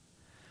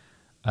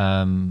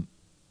 Something,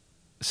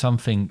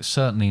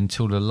 certainly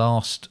until the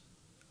last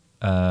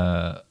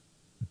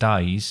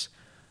days,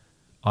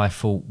 I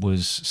thought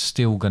was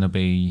still going to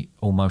be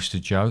almost a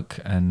joke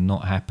and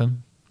not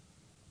happen.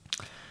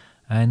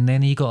 And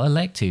then he got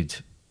elected.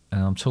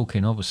 And I'm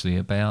talking obviously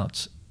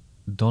about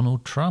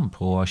Donald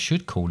Trump, or I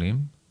should call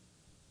him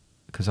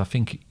because I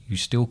think you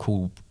still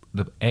call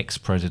the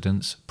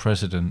ex-presidents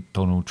President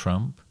Donald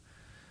Trump.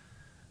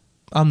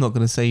 I'm not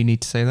going to say you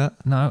need to say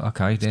that. No,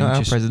 okay, then not our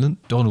just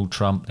president. Donald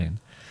Trump then.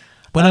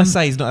 When I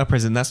say he's not our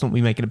president, that's not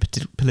me making a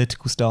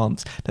political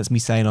stance. That's me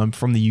saying I'm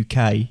from the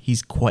UK.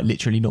 He's quite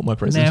literally not my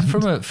president.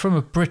 Now, from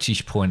a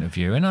British point of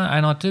view, and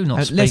I do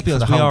not speak let's be for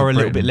honest, the we whole are of a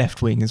little bit Britain.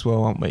 left wing as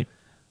well, aren't we?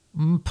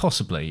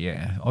 Possibly,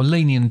 yeah. Or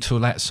leaning to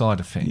that side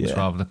of things Yeah.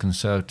 rather than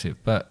conservative.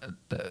 But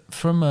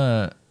from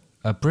a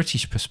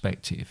British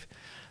perspective,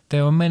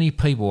 there are many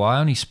people. I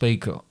only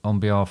speak on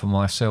behalf of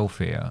myself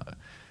here.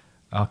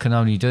 I can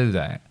only do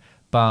that.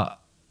 But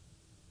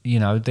you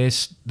know,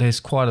 there's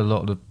quite a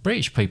lot of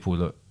British people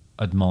that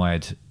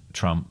admired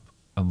Trump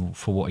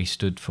for what he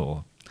stood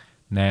for.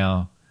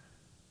 Now,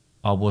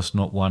 I was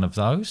not one of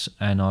those,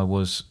 and I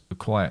was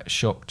quite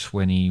shocked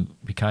when he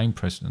became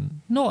president.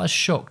 Not as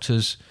shocked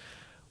as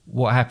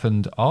what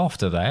happened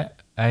after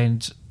that,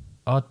 and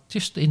I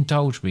just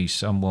indulged me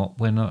somewhat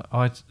when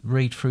I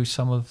read through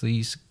some of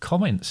these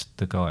comments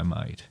the guy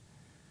made.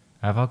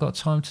 Have I got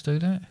time to do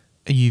that?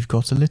 You've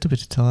got a little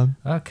bit of time.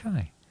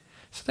 Okay.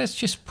 So let's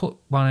just put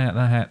one out of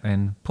the hat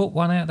then. Put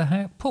one out of the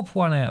hat? Put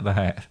one out of the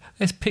hat.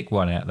 Let's pick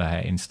one out of the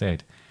hat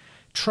instead.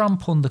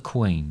 Trump on the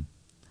Queen.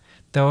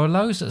 There are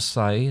those that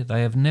say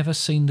they have never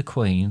seen the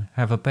Queen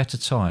have a better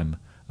time,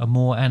 a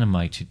more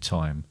animated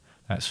time.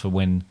 That's for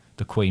when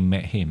the Queen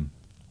met him.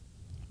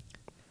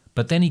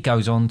 But then he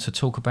goes on to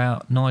talk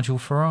about Nigel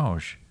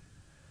Farage.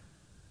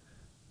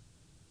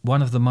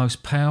 One of the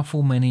most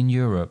powerful men in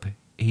Europe.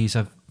 He's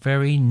a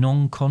very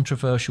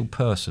non-controversial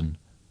person.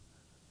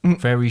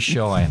 Very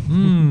shy.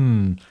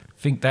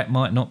 Think that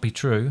might not be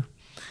true.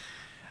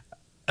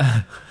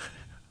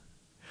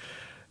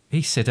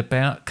 He said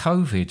about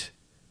COVID,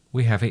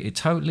 we have it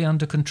totally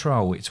under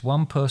control. It's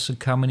one person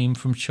coming in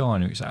from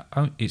China.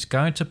 It's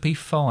going to be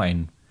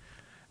fine.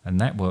 And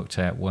that worked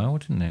out well,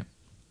 didn't it?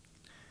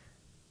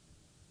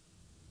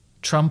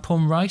 Trump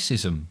on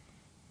racism.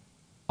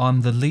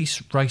 I'm the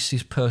least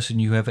racist person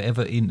you have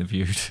ever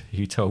interviewed,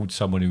 he told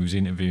someone who was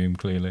interviewing him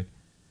clearly.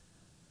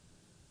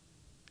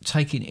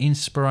 Taking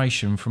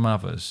inspiration from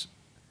others.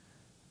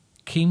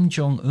 Kim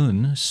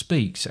Jong-un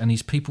speaks and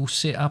his people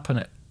sit up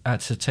and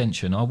at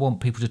attention. I want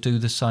people to do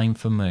the same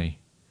for me.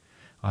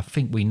 I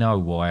think we know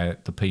why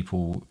the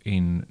people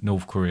in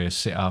North Korea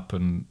sit up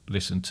and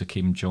listen to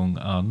Kim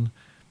Jong-un,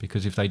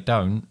 because if they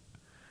don't,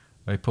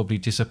 they probably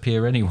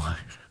disappear anyway.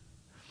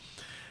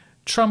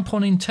 Trump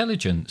on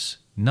intelligence.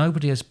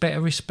 Nobody has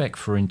better respect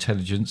for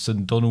intelligence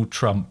than Donald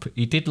Trump.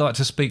 He did like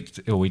to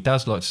speak, or he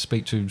does like to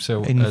speak to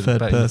himself in the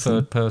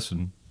third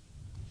person.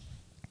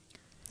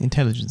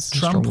 Intelligence.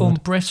 Trump on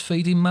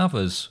breastfeeding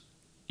mothers.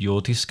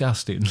 You're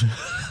disgusting.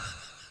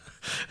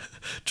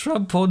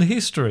 Trump on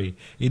history.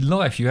 In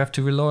life, you have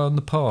to rely on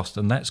the past,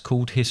 and that's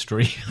called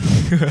history.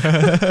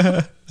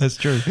 That's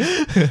true.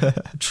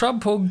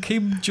 Trump on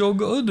Kim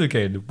Jong-un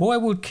again. Why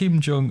would Kim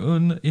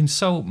Jong-un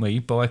insult me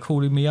by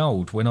calling me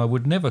old when I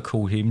would never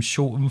call him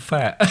short and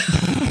fat?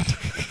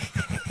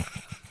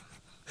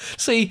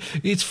 See,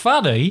 it's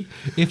funny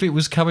if it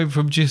was coming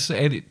from just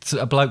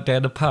a bloke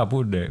down the pub,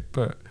 wouldn't it?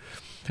 But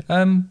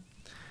Have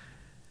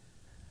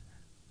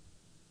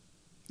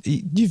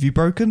you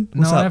broken?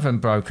 What's no, I up? haven't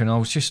broken. I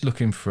was just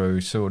looking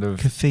through sort of...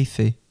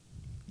 Kafifi.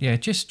 Yeah,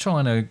 just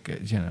trying to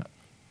get,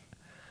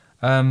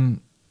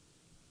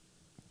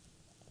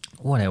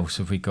 what else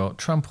have we got?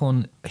 Trump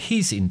on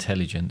his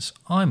intelligence.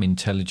 I'm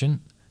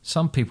intelligent.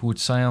 Some people would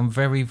say I'm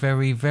very,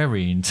 very,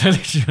 very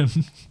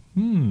intelligent.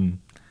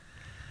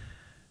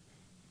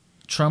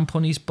 Trump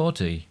on his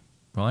body,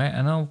 right?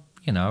 And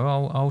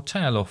I'll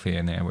tail off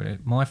here now with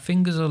it. My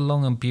fingers are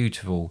long and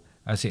beautiful,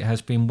 as it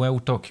has been well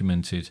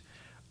documented.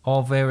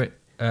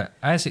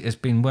 As it has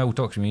been well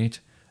documented,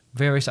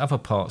 various other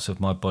parts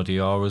of my body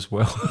are as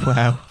well.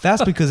 Wow,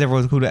 that's because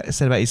everyone's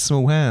said about his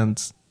small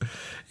hands.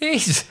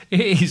 It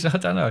is. I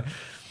don't know.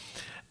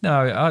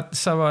 No,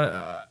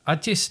 I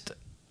just.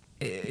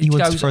 You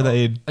want to throw that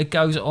in? It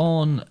goes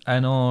on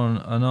and on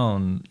and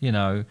on. You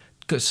know,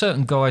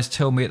 certain guys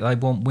tell me that they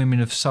want women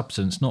of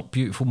substance, not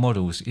beautiful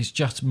models. It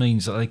just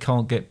means that they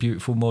can't get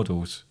beautiful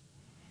models.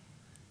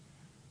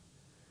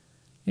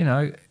 You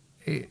know,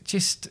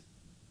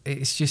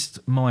 it's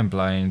just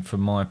mind-blowing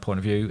from my point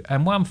of view.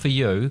 And one for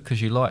you,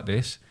 because you like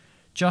this,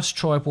 just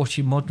try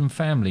watching Modern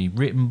Family,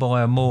 written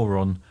by a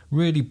moron.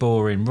 Really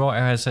boring,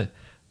 right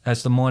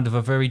as the mind of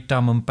a very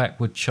dumb and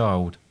backward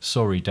child.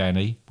 Sorry,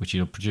 Danny, which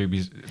you'll presume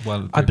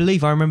I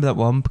believe I remember that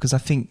one because I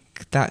think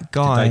that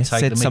guy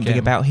said something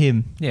about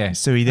him. Yeah.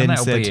 So he then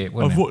said,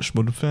 I've watched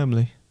Modern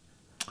Family.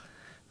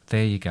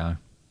 There you go.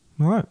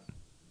 All right.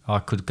 I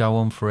could go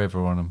on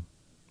forever on them.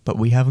 But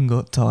we haven't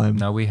got time.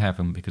 No, we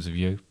haven't because of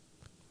you.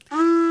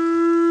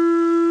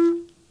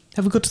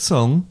 Have we got a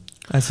song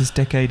as this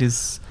decade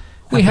is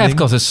We happening? have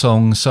got a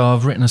song, so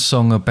I've written a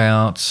song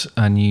about,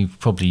 and you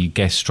probably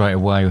guessed straight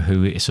away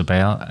who it's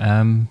about,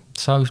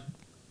 so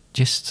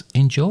just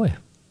enjoy.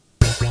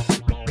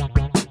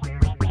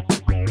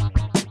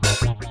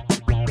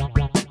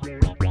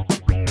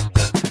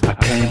 I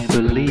can't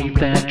believe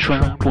that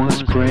Trump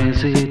was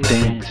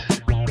president.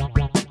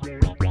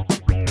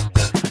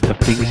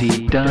 things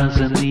he does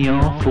and the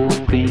awful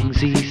things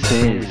he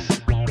says.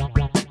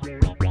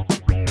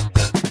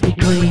 He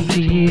claims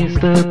he is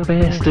the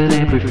best at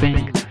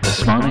everything, the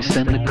smartest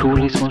and the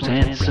coolest, most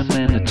handsome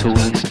and the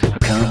tallest. I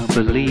can't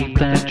believe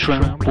that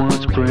Trump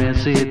was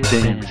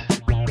president.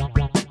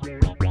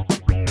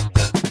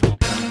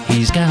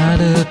 He's got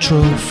a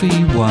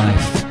trophy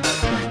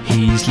wife,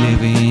 he's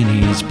living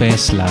his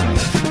best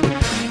life.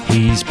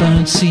 He's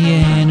burnt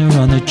Sienna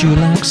on the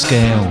Dulac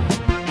scale.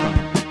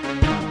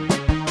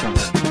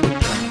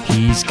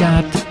 He's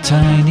got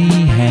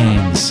tiny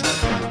hands,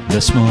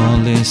 the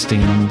smallest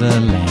in the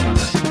land.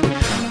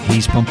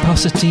 His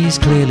pomposity's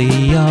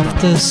clearly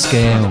off the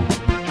scale.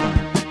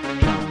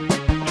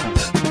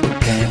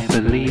 Can't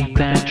believe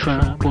that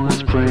Trump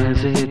was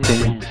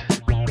president,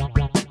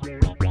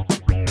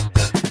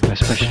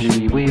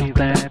 especially with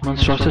that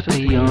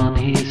monstrosity on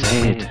his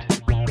head.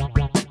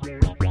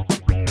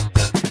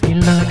 He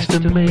likes to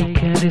make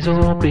heads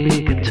all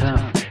big and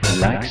tough. He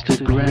likes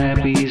to grab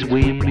his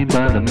women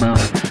by the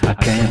muff. I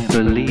can't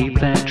believe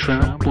that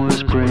Trump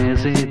was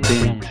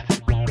president.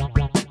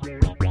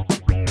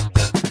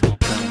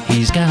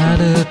 He's got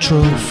a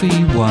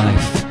trophy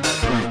wife,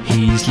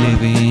 he's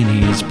living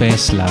his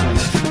best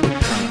life.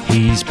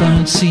 He's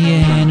burnt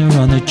Sienna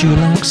on the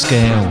Dulac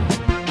scale.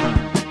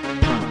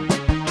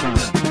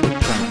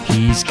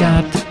 He's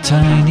got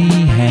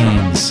tiny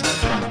hands,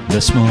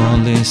 the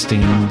smallest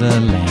in the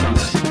land.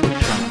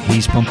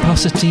 His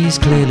pomposity's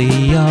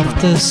clearly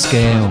off the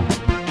scale.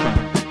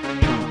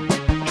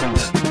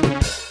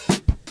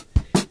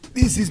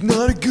 This is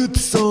not a good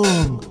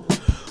song.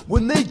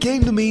 When they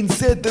came to me and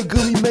said they're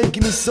gonna be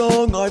making a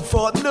song, I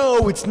thought,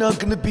 no, it's not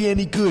gonna be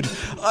any good.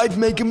 I'd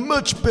make a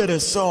much better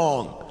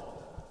song.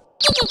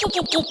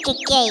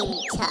 Game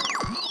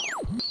time.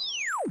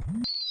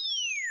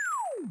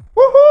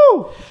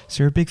 Woohoo!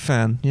 So you're a big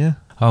fan, yeah?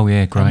 Oh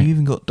yeah, And great. you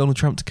even got Donald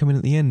Trump to come in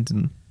at the end.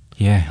 And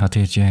Yeah, I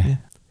did, yeah.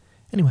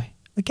 anyway,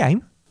 a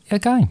game? Yeah,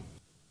 game.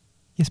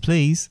 Yes,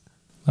 please.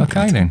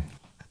 Okay then.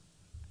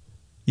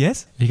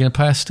 Yes? Are you going to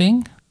play a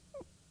sting?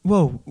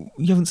 Well,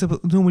 you haven't said.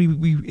 But normally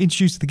we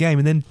introduce the game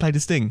and then play the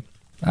sting.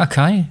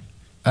 Okay.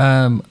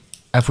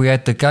 Have we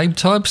had the game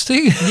type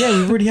sting? Yeah,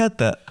 we've already had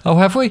that. Oh,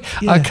 have we?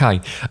 Yeah. Okay.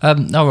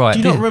 All right. Do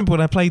you not remember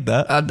when I played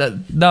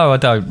that? No, I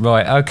don't.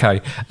 Right,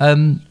 okay.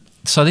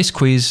 So this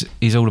quiz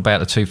is all about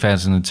the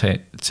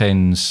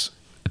 2010s.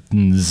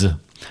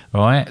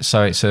 Right,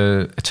 so it's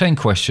 10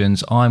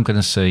 questions. I'm going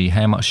to see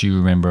how much you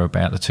remember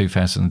about the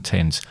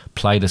 2010s.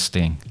 Play the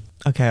sting.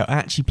 Okay, I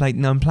actually played.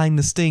 No, I'm playing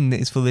the sting that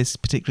is for this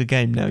particular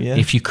game now. Yeah.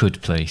 If you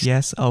could, please.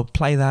 Yes, I'll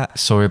play that.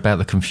 Sorry about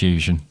the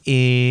confusion.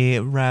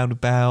 Round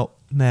about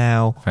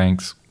now.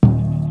 Thanks.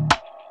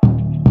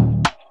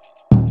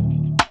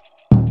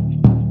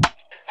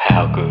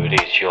 How good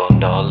is your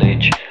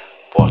knowledge?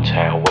 What,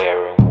 how,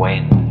 where and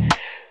when?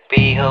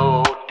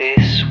 Behold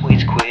this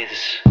whiz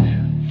quiz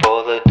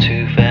for the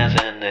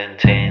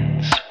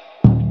 2010s.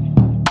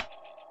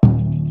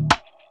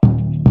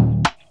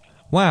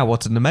 Wow,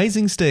 what an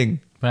amazing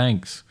sting!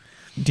 Thanks.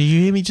 Do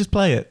you hear me just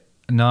play it?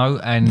 No,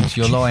 and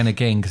you're lying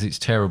again because it's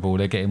terrible.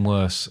 They're getting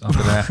worse. I'm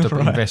going to have to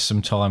Right. invest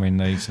some time in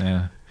these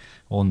now.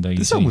 On these.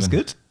 The song was even.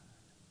 good.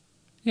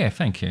 Yeah,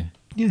 thank you.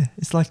 Yeah,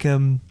 it's like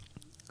one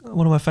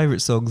of my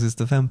favourite songs is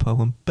the vampire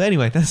one. But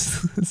anyway,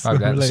 that's Wrote that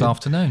this related.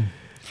 afternoon.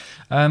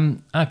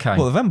 Okay.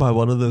 What, the vampire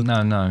one or the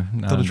No,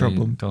 Donald Trump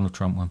one? Donald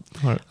Trump one.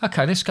 Right.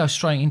 Okay, let's go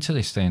straight into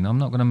this then. I'm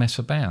not going to mess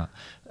about.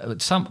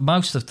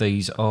 Most of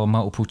these are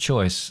multiple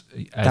choice,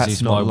 as That's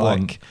is not my like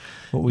want.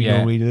 what we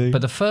normally do.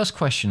 But the first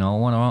question I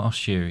want to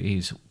ask you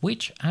is,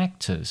 which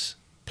actors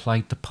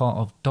played the part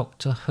of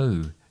Doctor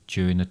Who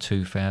during the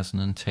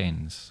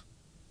 2010s?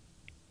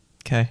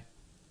 Okay.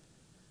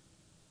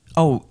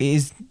 Oh,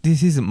 this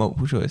isn't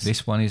multiple choice.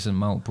 This one isn't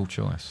multiple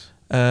choice.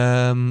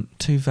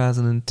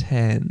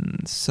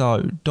 2010.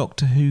 So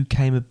Doctor Who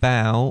came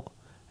about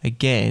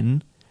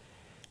again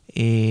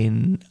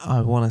in,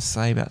 I want to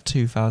say, about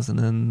 2000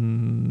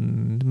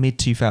 and mid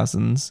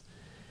 2000s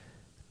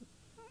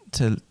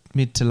to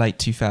mid to late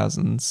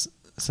 2000s.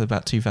 So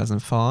about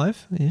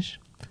 2005 ish.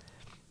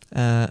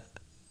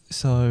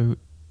 So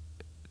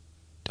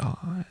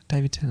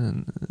David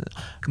Tennant,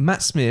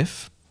 Matt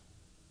Smith,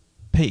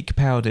 Pete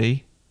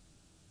Capaldi,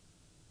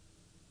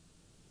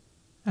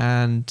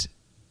 and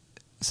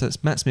so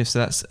it's Matt Smith. So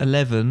that's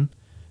 11.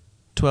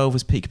 12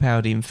 was Pete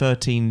Capaldi, and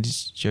 13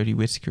 is Jodie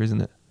Whittaker,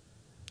 isn't it?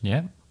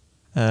 Yeah.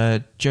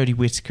 Jodie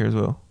Whittaker as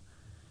well.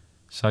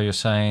 So you're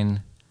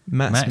saying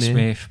Matt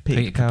Smith,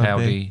 Peter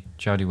Capaldi,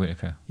 Jodie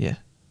Whittaker. Yeah.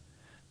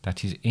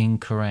 That is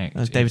incorrect.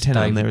 There's David It's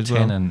Tennant on there as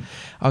well. Tennant.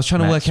 I was trying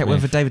to Matt work out whether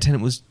Smith. David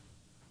Tennant was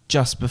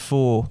just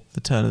before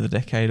the turn of the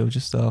decade or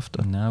just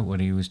after. No, well,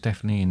 he was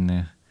definitely in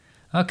there.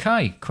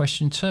 Okay,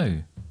 question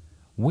 2.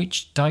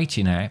 Which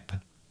dating app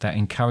that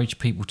encouraged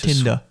people to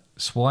Tinder.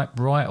 swipe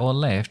right or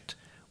left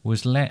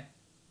was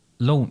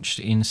launched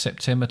in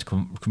September?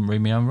 Can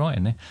read my own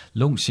writing there.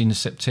 Launched in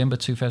September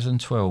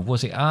 2012.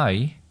 Was it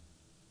A,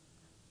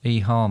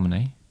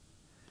 eHarmony,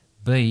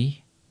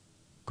 B,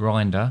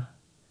 Grindr,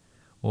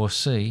 or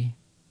C,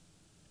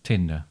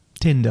 Tinder?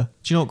 Tinder.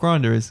 Do you know what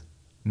Grindr is?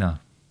 No.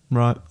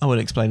 Right, I won't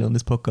explain it on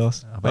this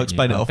podcast. I'll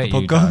explain it off the you know.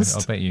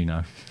 podcast. I bet you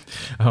know.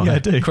 All Yeah, I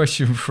right, do.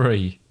 Question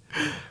 3.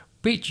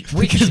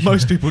 Because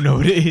most people know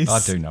what it is. I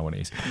do know what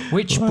it is.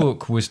 Which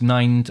book was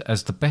named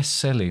as the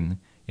best-selling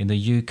in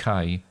the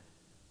UK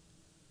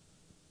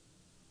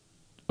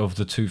of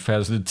the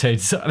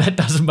 2010s? That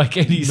doesn't make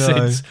any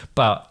sense.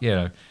 But, you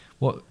know,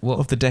 what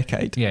Of the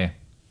decade. Yeah.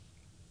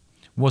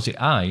 Was it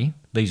A?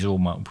 These are all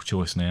multiple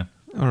choice now.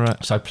 All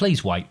right. So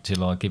please wait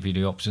till I give you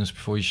the options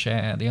before you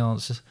shout out the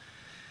answers.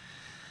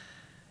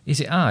 Is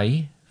it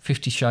A,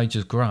 50 Shades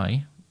of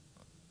Grey?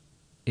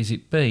 Is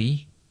it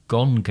B,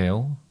 Gone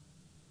Girl?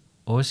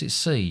 Or is it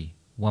C,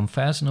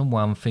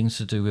 1001 Things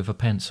to Do with a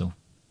Pencil?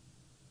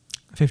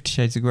 50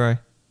 Shades of Grey.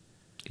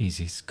 Is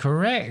it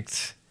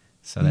correct?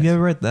 So Have you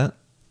ever read that?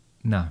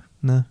 No.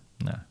 No.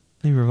 No.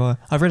 Neither have I.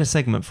 I've read a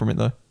segment from it,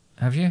 though.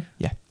 Have you?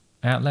 Yeah.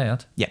 Out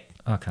loud? Yeah.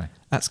 Okay.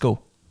 At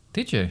school.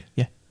 Did you?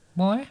 Yeah.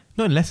 Why?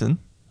 Not in lesson.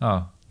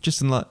 Oh.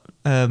 Just in like,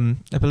 I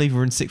believe we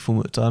were in sixth form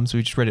at the time, so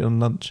we just read it on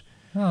lunch.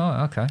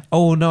 Oh, okay.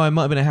 Oh, no, it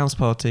might have been a house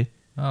party.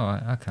 All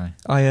right, okay.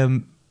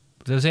 I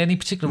Was there any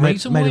particular made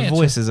reason why? a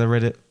voice as I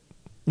read it.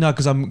 No,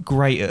 because I'm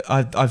great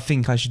at... I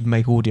think I should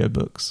make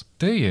audiobooks.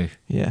 Do you?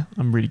 Yeah,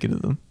 I'm really good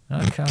at them.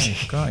 Okay,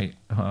 great.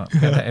 All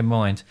right, bear that in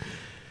mind.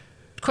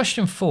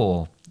 Question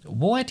 4.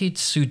 Why did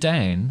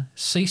Sudan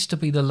cease to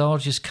be the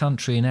largest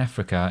country in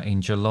Africa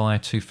in July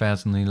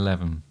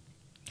 2011?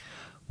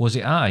 Was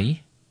it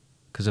A,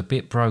 because a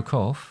bit broke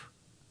off?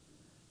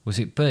 Was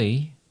it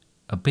B,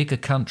 a bigger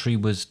country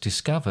was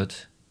discovered?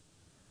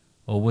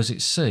 Or was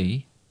it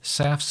C,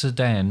 South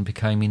Sudan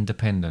became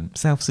independent?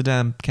 South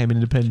Sudan became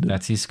independent.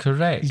 That is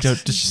correct. You don't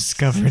just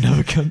discover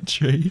another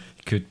country.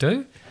 Could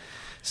do.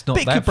 It's not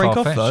But it that could break off,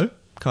 far-fetched. though,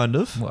 kind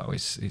of. Well,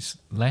 it's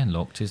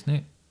landlocked, isn't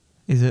it?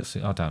 Is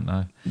it? I don't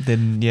know.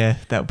 Then, yeah,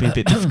 that would be a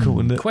bit difficult,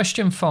 wouldn't it?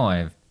 Question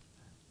 5.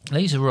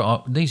 These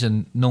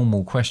are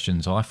normal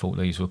questions. I thought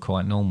these were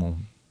quite normal.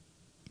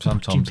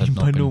 Sometimes they've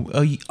not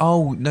been.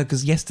 Oh, no,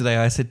 because yesterday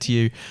I said to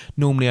you,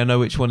 normally I know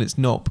which one it's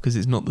not because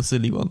it's not the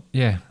silly one.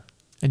 Yeah,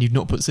 And you've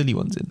not put silly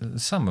ones in.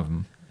 some of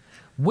them.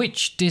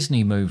 Which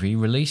Disney movie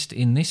released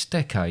in this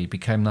decade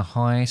became the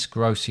highest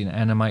grossing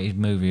animated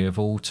movie of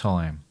all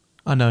time?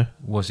 I know.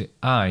 Was it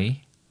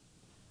A,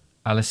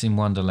 Alice in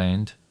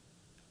Wonderland,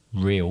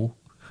 real?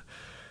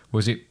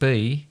 Was it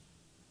B,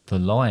 The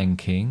Lion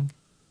King?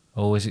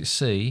 Or was it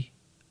C,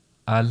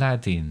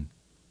 Aladdin?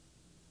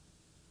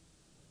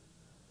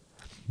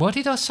 Why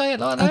did I say it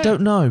like that? I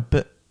don't know,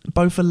 but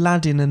both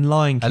Aladdin and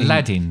Lion King...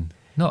 Aladdin,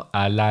 not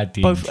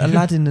Aladdin. Both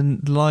Aladdin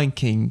and Lion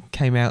King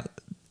came out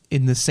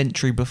in the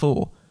century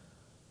before.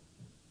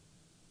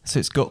 So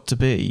it's got to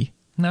be...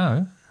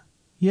 No,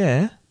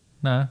 Yeah.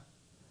 no,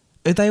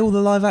 Are they all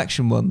the live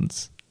action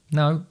ones?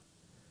 no.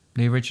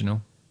 The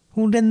original.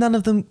 Well, then none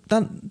of them...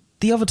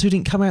 the other two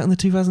didn't come out in the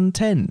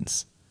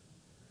 2010s.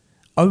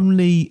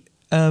 Only...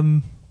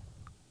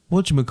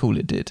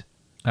 whatchamacallit did.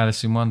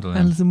 Alice in Wonderland.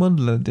 Alice in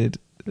Wonderland did.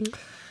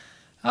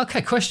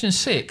 Okay, question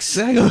 6.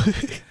 Hang on.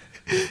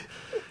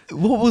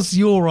 What was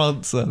your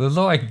answer? The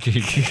Lion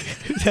King.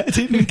 That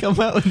didn't come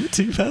out in the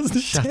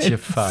 2010s. Shut your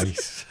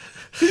face.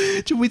 Do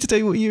you want me to tell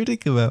you what year it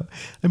did come out?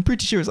 I'm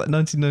pretty sure it's like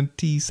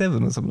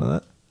 1997 or something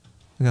like that.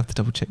 I'm going to have to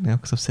double check now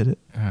because I've said it.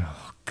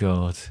 Oh,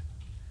 God.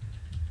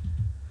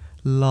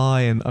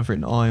 Lion. I've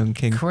written Iron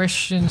King.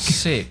 Question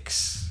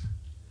 6.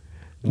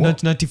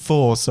 What,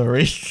 1994,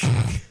 sorry.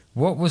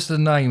 what was the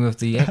name of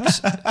the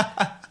ex...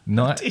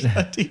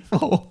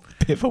 1994.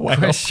 Bit of a way off.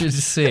 Question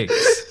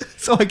 6.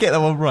 So I get that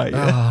one right.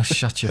 Yeah? Oh,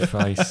 shut your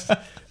face.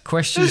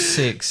 Question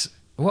 6.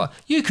 What?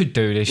 You could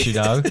do this, you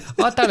know.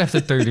 I don't have to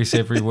do this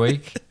every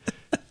week.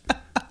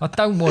 I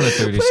don't want to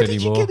do this Where did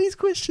anymore. you get these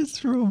questions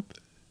from?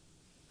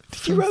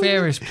 From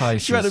various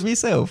places. Did you write them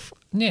yourself?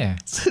 Yeah.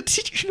 So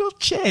did you not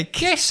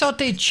check? Yes, I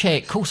did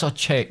check. Of course I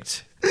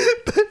checked.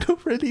 But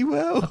not really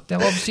well. I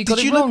obviously got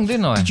Did it you wrong, look-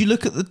 didn't I? Did you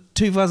look at the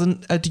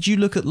 2000? Did you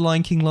look at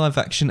Lion King live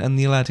action and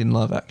the Aladdin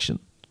live action?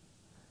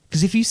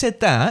 Because if you said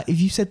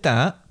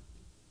that,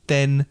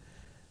 then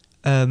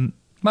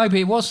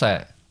Maybe it was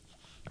that.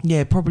 yeah,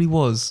 it probably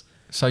was.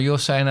 So you're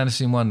saying Alice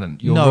in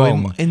Wonderland. You're no,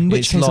 wrong. in which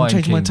It's case I'm Lion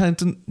changing my,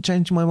 King.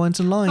 changing my mind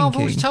to Lion Oh, I've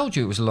King. always told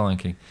you it was Lion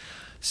King.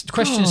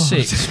 Question God.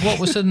 6. What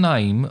was the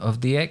name of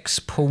the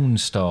ex-porn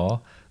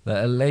star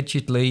that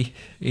allegedly,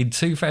 in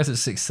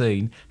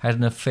 2016, had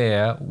an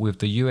affair with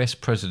the US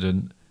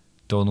President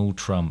Donald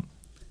Trump?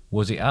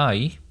 Was it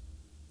A,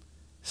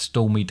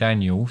 Stormy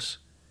Daniels?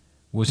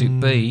 Was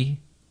it B,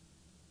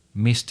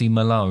 Misty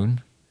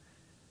Malone?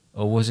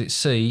 Or was it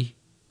C,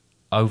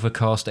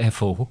 Overcast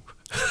Ethel?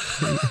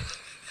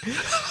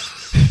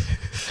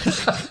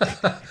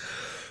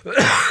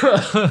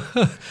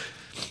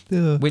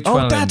 Which oh,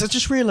 one of Dad, them? I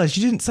just realised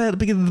you didn't say at the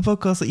beginning of the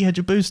podcast that you had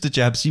your booster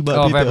jabs. You might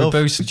Oh, be I've a had bit a off.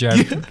 booster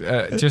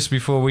jab just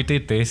before we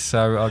did this,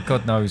 so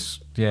God knows,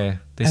 yeah,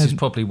 this is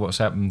probably what's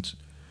happened.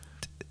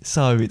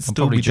 So it's I'm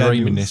Stormy probably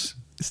dreaming Daniels.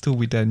 this.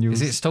 Stormy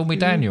Daniels. Is it Stormy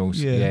Daniels?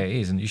 Yeah. Yeah, it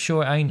is. And you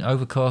sure it ain't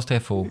Overcast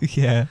Ethel?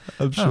 Yeah,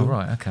 I'm sure. Oh,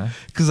 right, okay.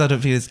 Because I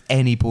don't think there's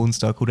any porn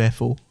star called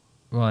Ethel.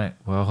 Right,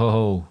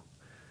 well,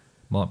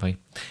 Might be.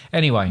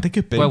 Anyway, They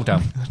could be. well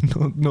done.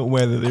 not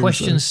aware that there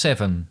Question is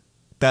 7.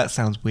 that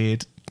sounds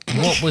weird.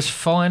 What was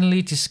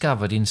finally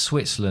discovered in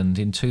Switzerland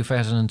in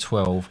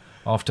 2012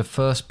 after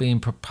first being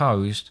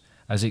proposed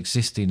as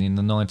existing in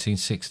the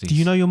 1960s? Do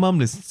you know your mum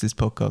listens to this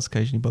podcast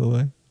occasionally, by the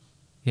way?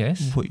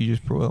 Yes. What you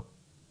just brought up.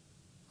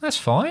 That's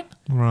fine.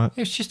 Right.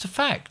 It's just a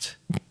fact.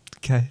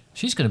 Okay.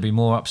 She's going to be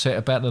more upset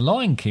about the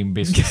Lion King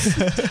business.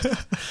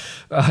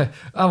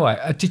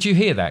 Did you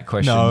hear that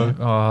question?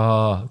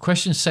 No.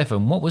 Question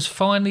 7. What was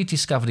finally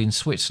discovered in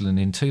Switzerland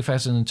in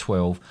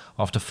 2012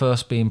 after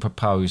first being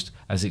proposed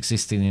as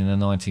existing in the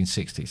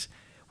 1960s?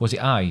 Was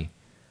it A,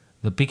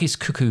 the biggest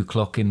cuckoo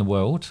clock in the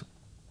world?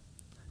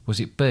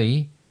 Was it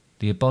B,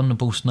 the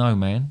abominable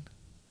snowman?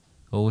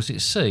 Or was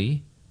it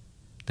C,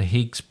 the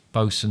Higgs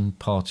boson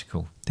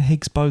particle? The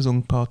Higgs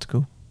boson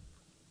particle.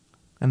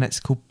 And that's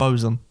called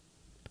boson.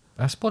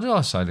 What did I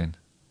say then?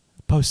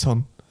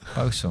 Boson.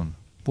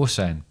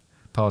 Boson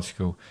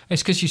particle.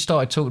 It's because you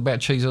started talking about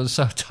cheese on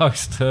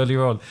toast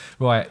earlier on.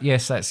 Right,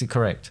 yes, that's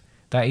correct.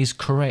 That is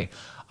correct.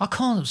 I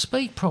can't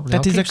speak properly.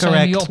 That is keep saying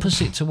correct. the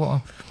opposite to what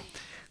I'm...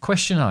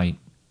 Question 8.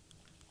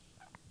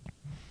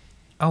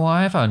 Oh,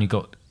 I have only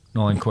got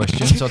 9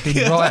 questions. I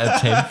didn't write a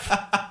 10th.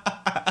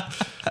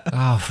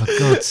 Oh, for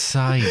God's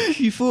sake.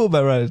 You thought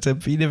about writing it,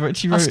 but you never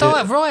actually I wrote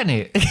started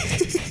writing it.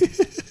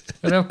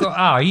 And I've got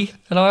A,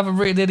 and I haven't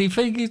written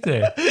anything in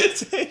there.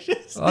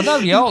 I know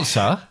the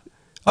answer.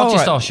 I'll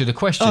just ask you the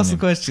question. Ask the then.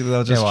 question and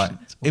I'll just... Yeah, right.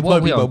 It What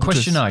won't be we on? multiple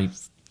Question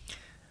choice.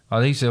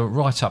 8. These are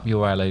right up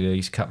your alley,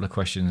 these couple of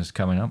questions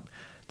coming up.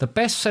 The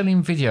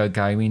best-selling video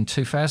game in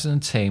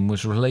 2010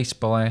 was released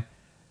by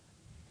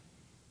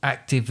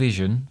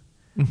Activision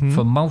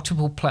for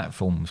multiple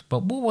platforms.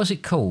 But what was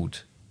it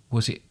called?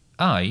 Was it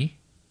A,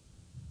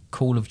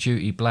 Call of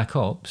Duty Black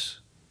Ops?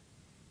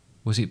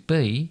 Was it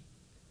B,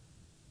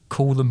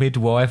 Call the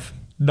Midwife,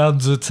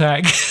 Nuns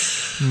Attack?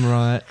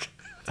 Right.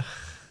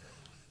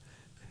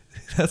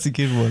 That's a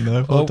good one,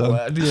 though. Well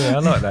done. Yeah, I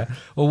like that.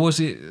 Or was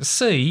it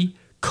C,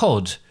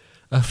 COD,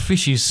 A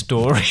Fish's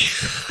Story?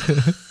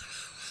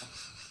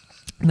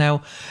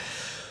 Now,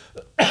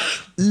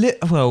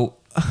 well,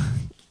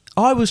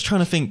 I was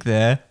trying to think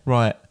there,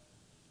 right,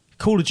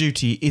 Call of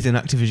Duty is an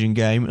Activision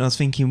game, and I was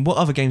thinking, what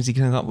other games are you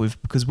coming up with?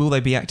 Because will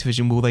they be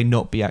Activision, will they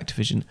not be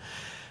Activision?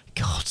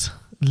 God,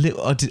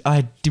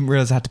 I didn't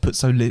realise I had to put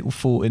so little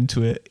thought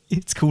into it.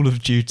 It's Call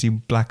of Duty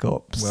Black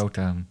Ops. Well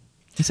done.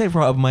 You say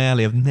right up my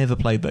alley, I've never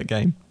played that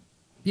game.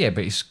 Yeah,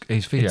 but it's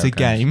video It's a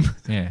games.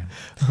 game.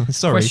 Yeah.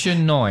 Sorry.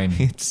 Question 9.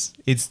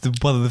 It's the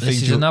one of the This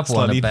things is you're another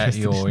one slightly about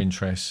interested your in.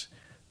 interests.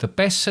 The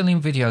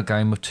best-selling video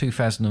game of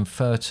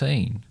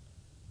 2013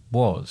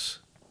 was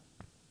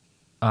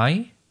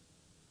A.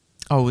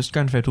 Oh, it was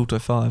Grand Theft Auto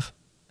 5.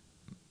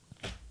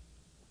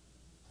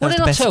 What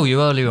did I tell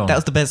you earlier on? That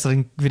was the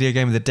best-selling video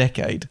game of the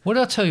decade. What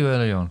did I tell you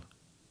earlier on?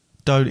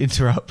 Don't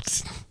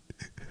interrupt.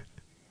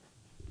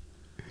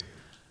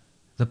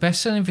 The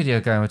best-selling video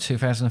game of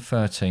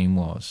 2013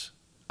 was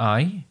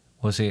A.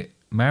 Was it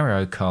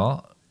Mario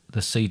Kart,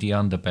 the seedy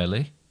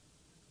underbelly?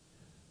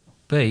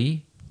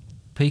 B.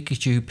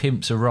 Pikachu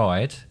Pimps a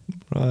Ride?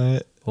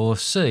 Right. Or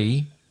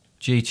C.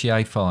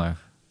 GTA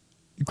 5?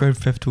 Grand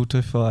Theft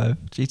Auto 5.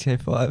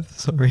 GTA 5.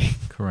 Sorry.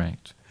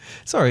 Correct.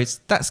 Sorry,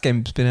 that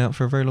game's been out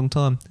for a very long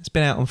time. It's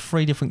been out on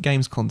 3 different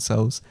games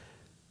consoles.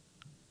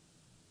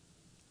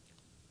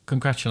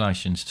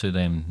 Congratulations to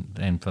them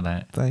then for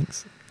that.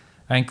 Thanks.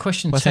 And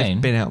question Well, I say 10.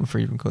 it's been out on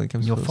 3 different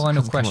games Your consoles.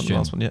 final Hasn't come out question. the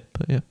last one yet,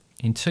 but yeah.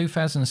 In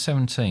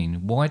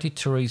 2017, why did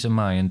Theresa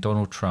May and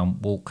Donald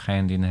Trump walk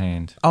hand in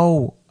hand?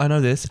 Oh, I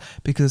know this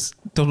because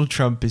Donald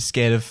Trump is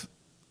scared of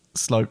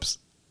slopes.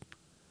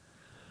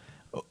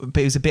 But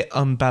it was a bit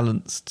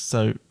unbalanced,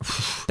 so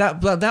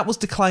that was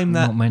the claim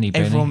that Not many,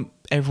 Benny.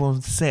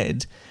 everyone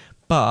said.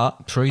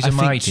 But Theresa I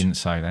think May didn't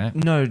say that.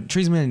 No,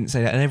 Theresa May didn't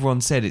say that, and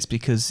everyone said it's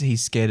because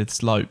he's scared of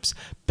slopes.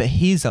 But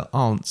his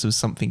answer was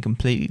something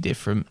completely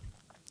different,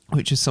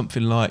 which is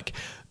something like,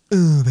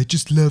 "Oh, they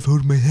just love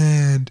holding my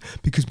hand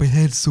because my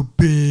hand's so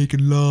big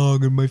and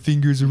long, and my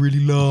fingers are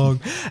really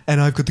long, and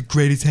I've got the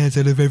greatest hands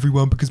out of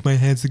everyone because my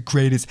hands are the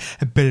greatest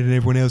and better than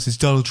everyone else's.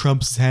 Donald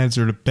Trump's hands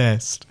are the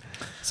best."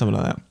 Something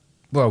like that.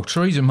 Well,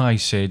 Theresa May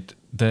said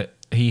that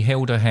he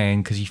held her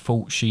hand because he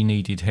thought she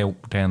needed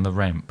help down the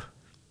ramp.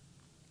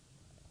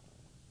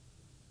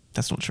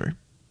 That's not true.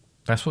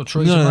 That's what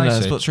Theresa No, May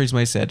said. that's what Theresa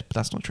May said, but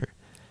that's not true.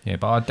 Yeah,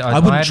 but I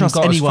wouldn't hadn't trust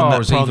got anyone as far that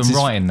as even prances-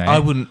 writing that. I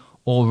wouldn't-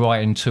 Or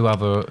writing 2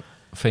 other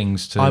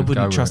things to I go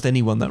wouldn't with trust it.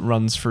 anyone that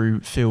runs through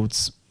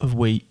fields of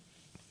wheat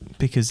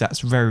because that's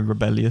very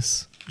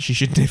rebellious. She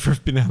should never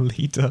have been our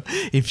leader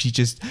if she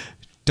just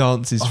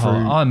dances through.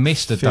 I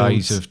miss the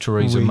days fields of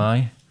Theresa wheat.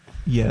 May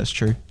Yeah, that's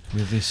true.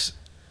 with this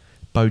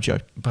Bojo.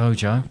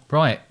 Bojo.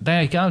 Right,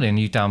 there you go then.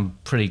 You've done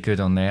pretty good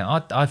on there.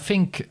 I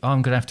think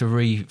I'm going to have to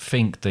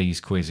rethink these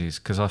quizzes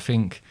because I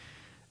think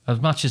as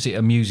much as it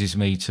amuses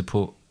me to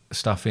put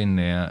stuff in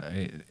there,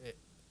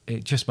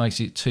 it just makes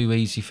it too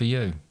easy for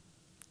you.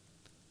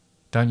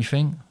 Don't you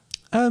think?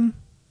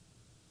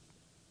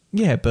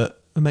 Yeah,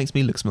 but it makes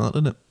me look smart,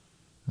 doesn't it?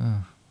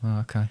 Oh,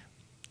 okay.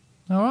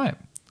 All right.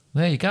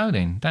 There you go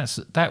then.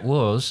 That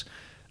was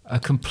a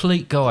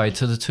complete guide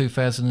to the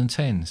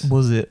 2010s.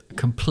 Was it?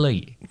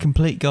 Complete.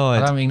 Complete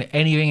guide. I don't mean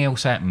anything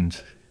else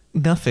happened.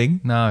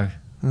 Nothing. No.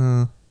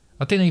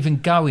 I didn't even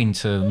go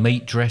into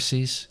meat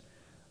dresses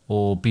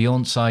or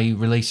Beyonce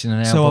releasing an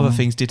album. So other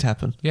things did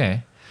happen.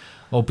 Yeah.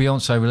 Or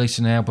Beyonce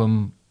releasing an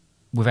album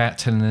without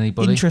telling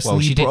anybody. Interestingly,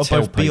 well, she you did brought up tell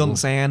both people.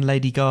 Beyonce and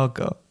Lady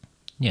Gaga.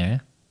 Yeah.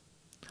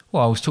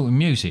 Well, I was talking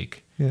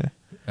music Yeah.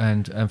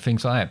 and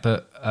things like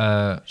that.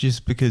 But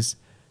Just because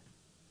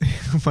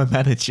my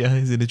manager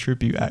is in a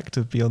tribute act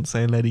of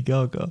Beyonce and Lady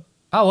Gaga.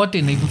 I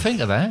didn't even think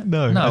of that.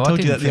 No, I told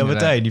you didn't that the think other of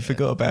day and you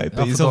forgot about it.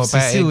 But I it's forgot obviously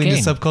about it still in your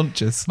again.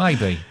 subconscious.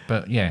 Maybe.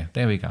 But yeah,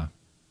 there we go.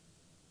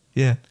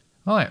 Yeah.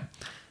 All right.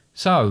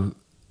 So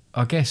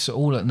I guess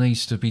all that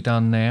needs to be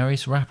done now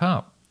is wrap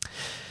up.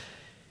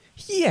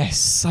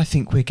 Yes, I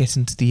think we're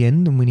getting to the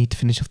end and we need to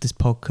finish off this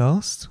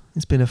podcast.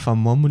 It's been a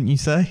fun one, wouldn't you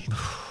say?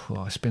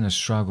 Well, it's been a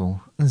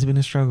struggle. Has it been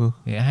a struggle?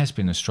 It has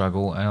been a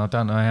struggle, and I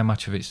don't know how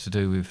much of it's to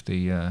do with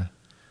the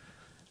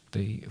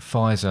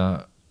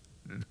Pfizer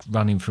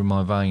running through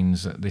my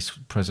veins at this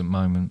present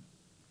moment.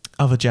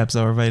 Other jabs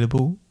are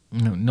available.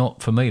 No,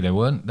 not for me, they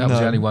weren't. That was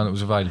the No. only one that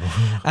was available.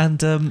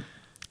 And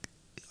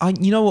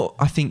you know what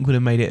I think would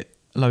have made it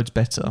loads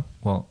better?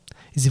 What?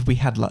 Is if we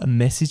had like a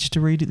message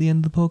to read at the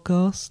end of the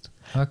podcast.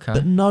 Okay.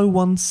 But no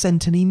one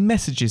sent any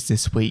messages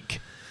this week.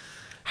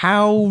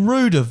 How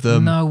rude of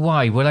them. No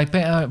way. Well, they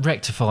better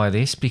rectify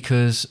this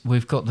because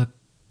we've got the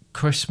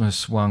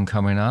Christmas one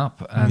coming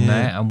up and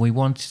that, and we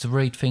wanted to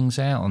read things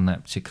out on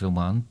that particular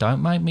one.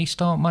 Don't make me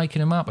start making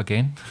them up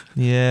again.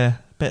 Yeah,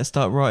 better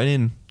start writing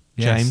in,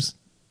 Yes. James.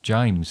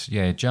 James.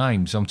 Yeah,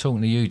 James. I'm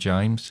talking to you,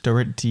 James.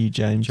 Direct to you,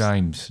 James.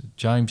 James.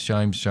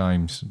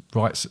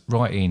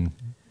 Write in.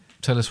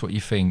 Tell us what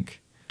you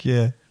think.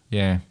 Yeah.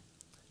 Yeah.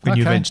 When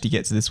you Okay. eventually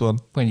get to this one.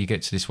 When you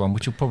get to this one,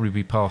 which will probably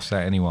be past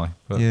that anyway.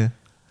 But, Yeah.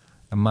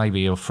 And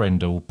maybe your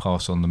friend will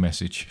pass on the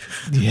message.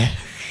 Yeah.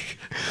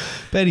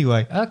 But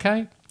anyway,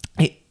 Okay.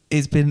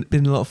 it's been a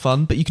lot of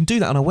fun, but you can do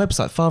that on our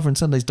website,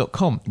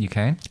 fatherandsundays.com. You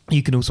can.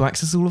 You can also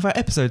access all of our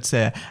episodes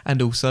there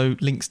and also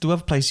links to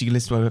other places you can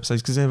listen to our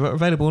episodes because they're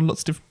available on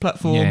lots of different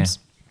platforms.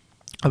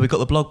 And we've got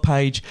the blog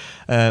page,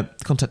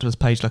 contact us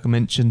page like I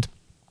mentioned,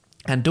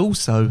 and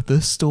also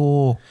the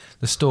store.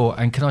 The store.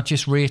 And can I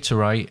just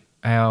reiterate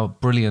how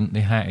brilliant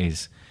the hat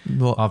is?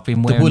 What? I've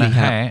been The wearing woolly the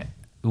hat. hat.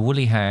 The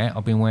woolly hat.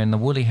 I've been wearing the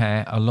woolly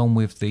hat along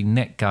with the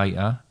neck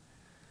gaiter.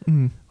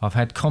 I've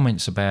had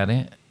comments about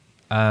it,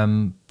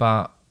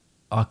 but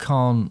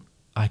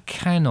I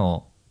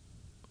cannot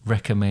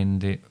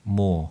recommend it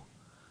more.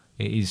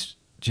 It is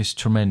just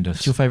tremendous.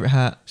 What's your favourite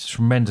hat? It's a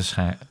tremendous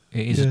hat.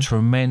 It is Yeah. a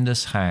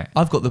tremendous hat.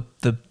 I've got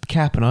the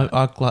cap and I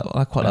quite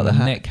like And the the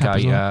hat neck cap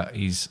as well. gaiter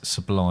is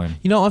sublime.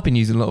 You know what I've been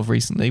using a lot of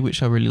recently,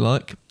 which I really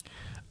like?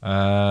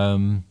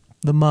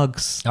 The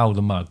mugs. Oh,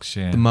 the mugs,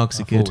 yeah. The mugs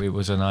are I thought good. it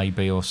was an A,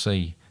 B or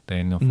C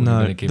then. I thought you were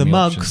No, gonna give the me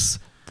mugs.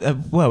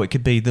 Well, it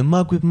could be the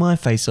mug with my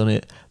face on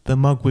it, the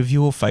mug with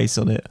your face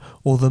on it,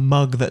 or the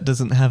mug that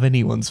doesn't have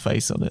anyone's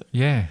face on it.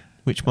 Yeah.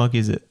 Which mug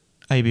is it?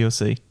 A, B, or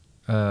C?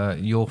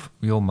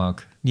 Your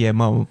mug. Yeah,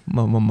 my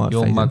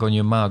Your face. mug on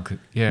your mug.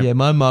 Yeah. Yeah,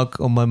 my mug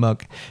on my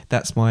mug.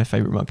 That's my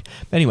favourite mug.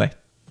 But anyway,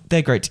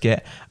 they're great to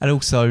get. And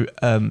also,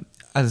 as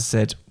I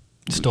said...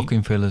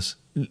 Stocking fillers.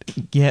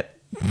 Yep.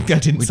 I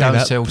didn't We say don't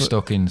that. sell but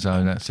stockings,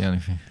 though. That's the only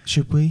thing.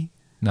 Should we?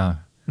 No.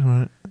 All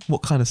right.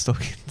 What kind of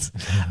stockings?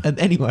 And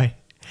anyway,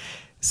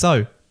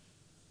 so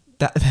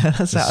that's The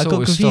that. I sort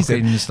got of confused.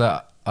 stockings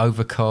that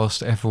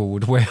Overcast Ethel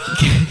would wear.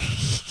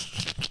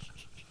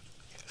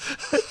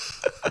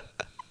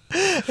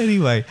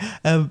 Anyway,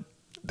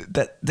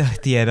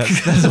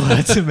 that's all I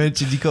had to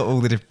mention. You got all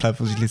the different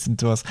platforms you listen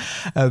to us,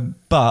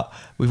 but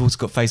we've also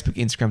got Facebook,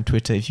 Instagram,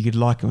 Twitter. If you could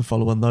like and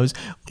follow on those,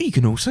 or you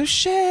can also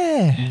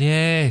share.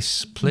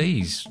 Yes,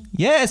 please.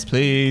 Yes,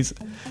 please.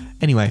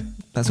 Anyway,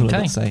 that's all I've got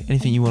Okay. to say.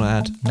 Anything you want to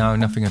add? No,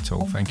 nothing at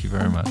all. Thank you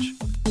very much.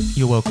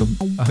 You're welcome.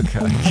 Okay.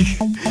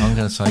 I'm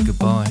going to say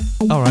goodbye.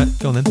 All right,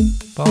 go on then.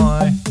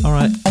 Bye. All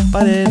right,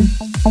 bye then.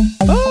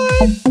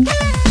 Bye.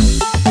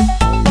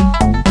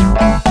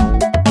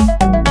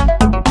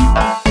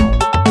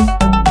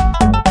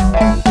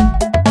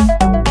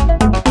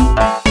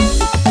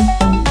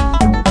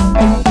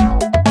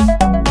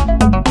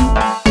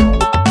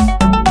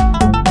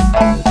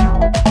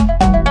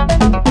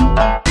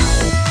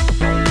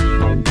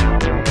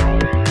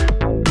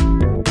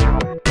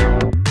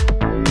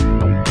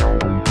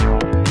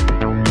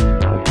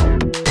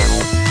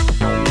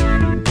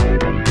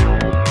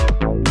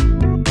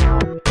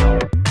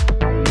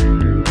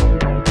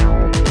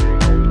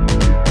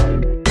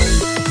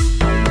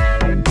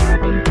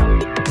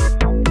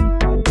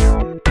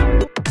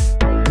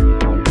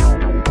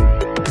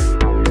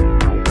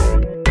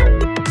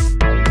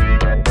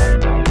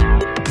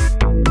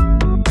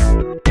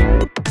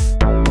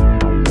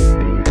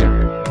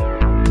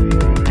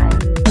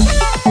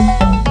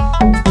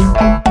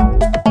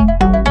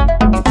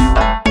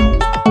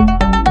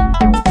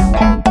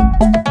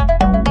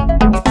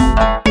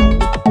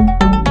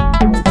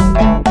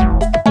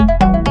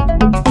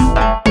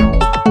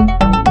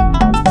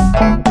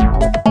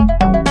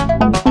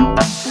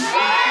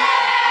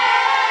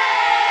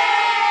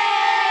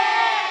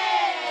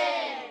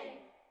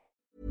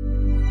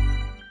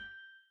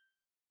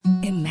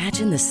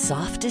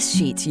 softest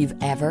sheets you've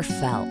ever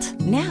felt.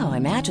 Now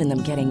imagine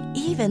them getting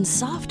even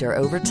softer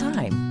over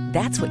time.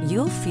 That's what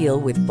you'll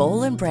feel with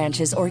Boll &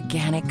 Branch's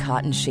organic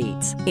cotton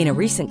sheets. In a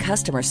recent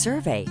customer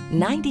survey,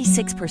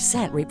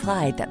 96%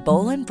 replied that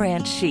Boll &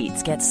 Branch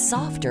sheets get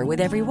softer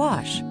with every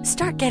wash.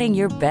 Start getting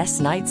your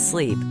best night's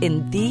sleep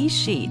in these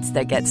sheets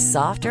that get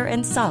softer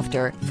and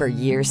softer for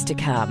years to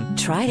come.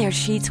 Try their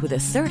sheets with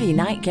a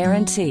 30-night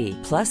guarantee.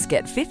 Plus,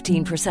 get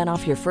 15%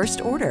 off your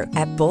first order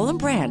at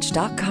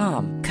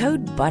bollandbranch.com.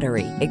 Code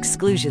BUTTERY.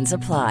 Exclusions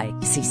apply.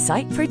 See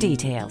site for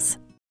details.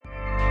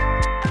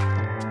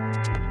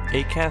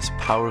 Acast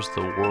powers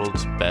the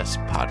world's best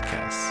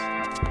podcasts.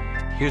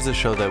 Here's a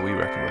show that we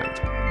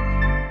recommend.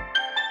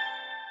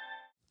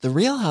 The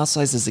Real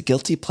Housewives is a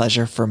guilty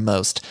pleasure for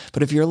most,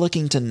 but if you're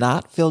looking to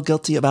not feel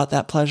guilty about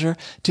that pleasure,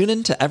 tune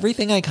in to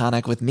Everything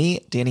Iconic with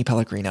me, Danny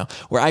Pellegrino,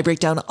 where I break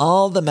down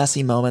all the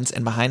messy moments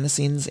and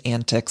behind-the-scenes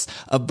antics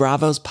of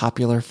Bravo's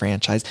popular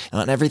franchise. And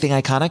on Everything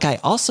Iconic,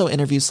 I also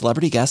interview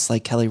celebrity guests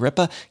like Kelly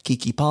Ripa,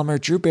 Keke Palmer,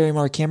 Drew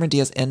Barrymore, Cameron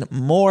Diaz, and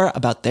more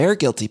about their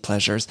guilty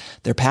pleasures,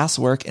 their past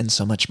work, and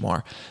so much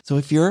more. So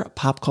if you're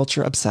pop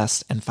culture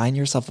obsessed and find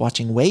yourself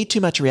watching way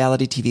too much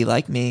reality TV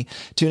like me,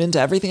 tune in to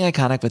Everything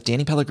Iconic with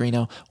Danny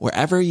Pellegrino,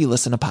 wherever you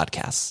listen to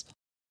podcasts.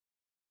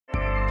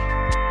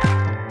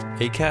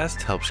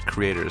 Acast helps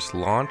creators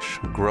launch,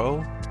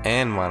 grow,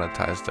 and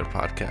monetize their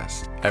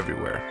podcasts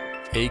everywhere.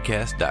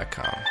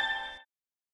 Acast.com.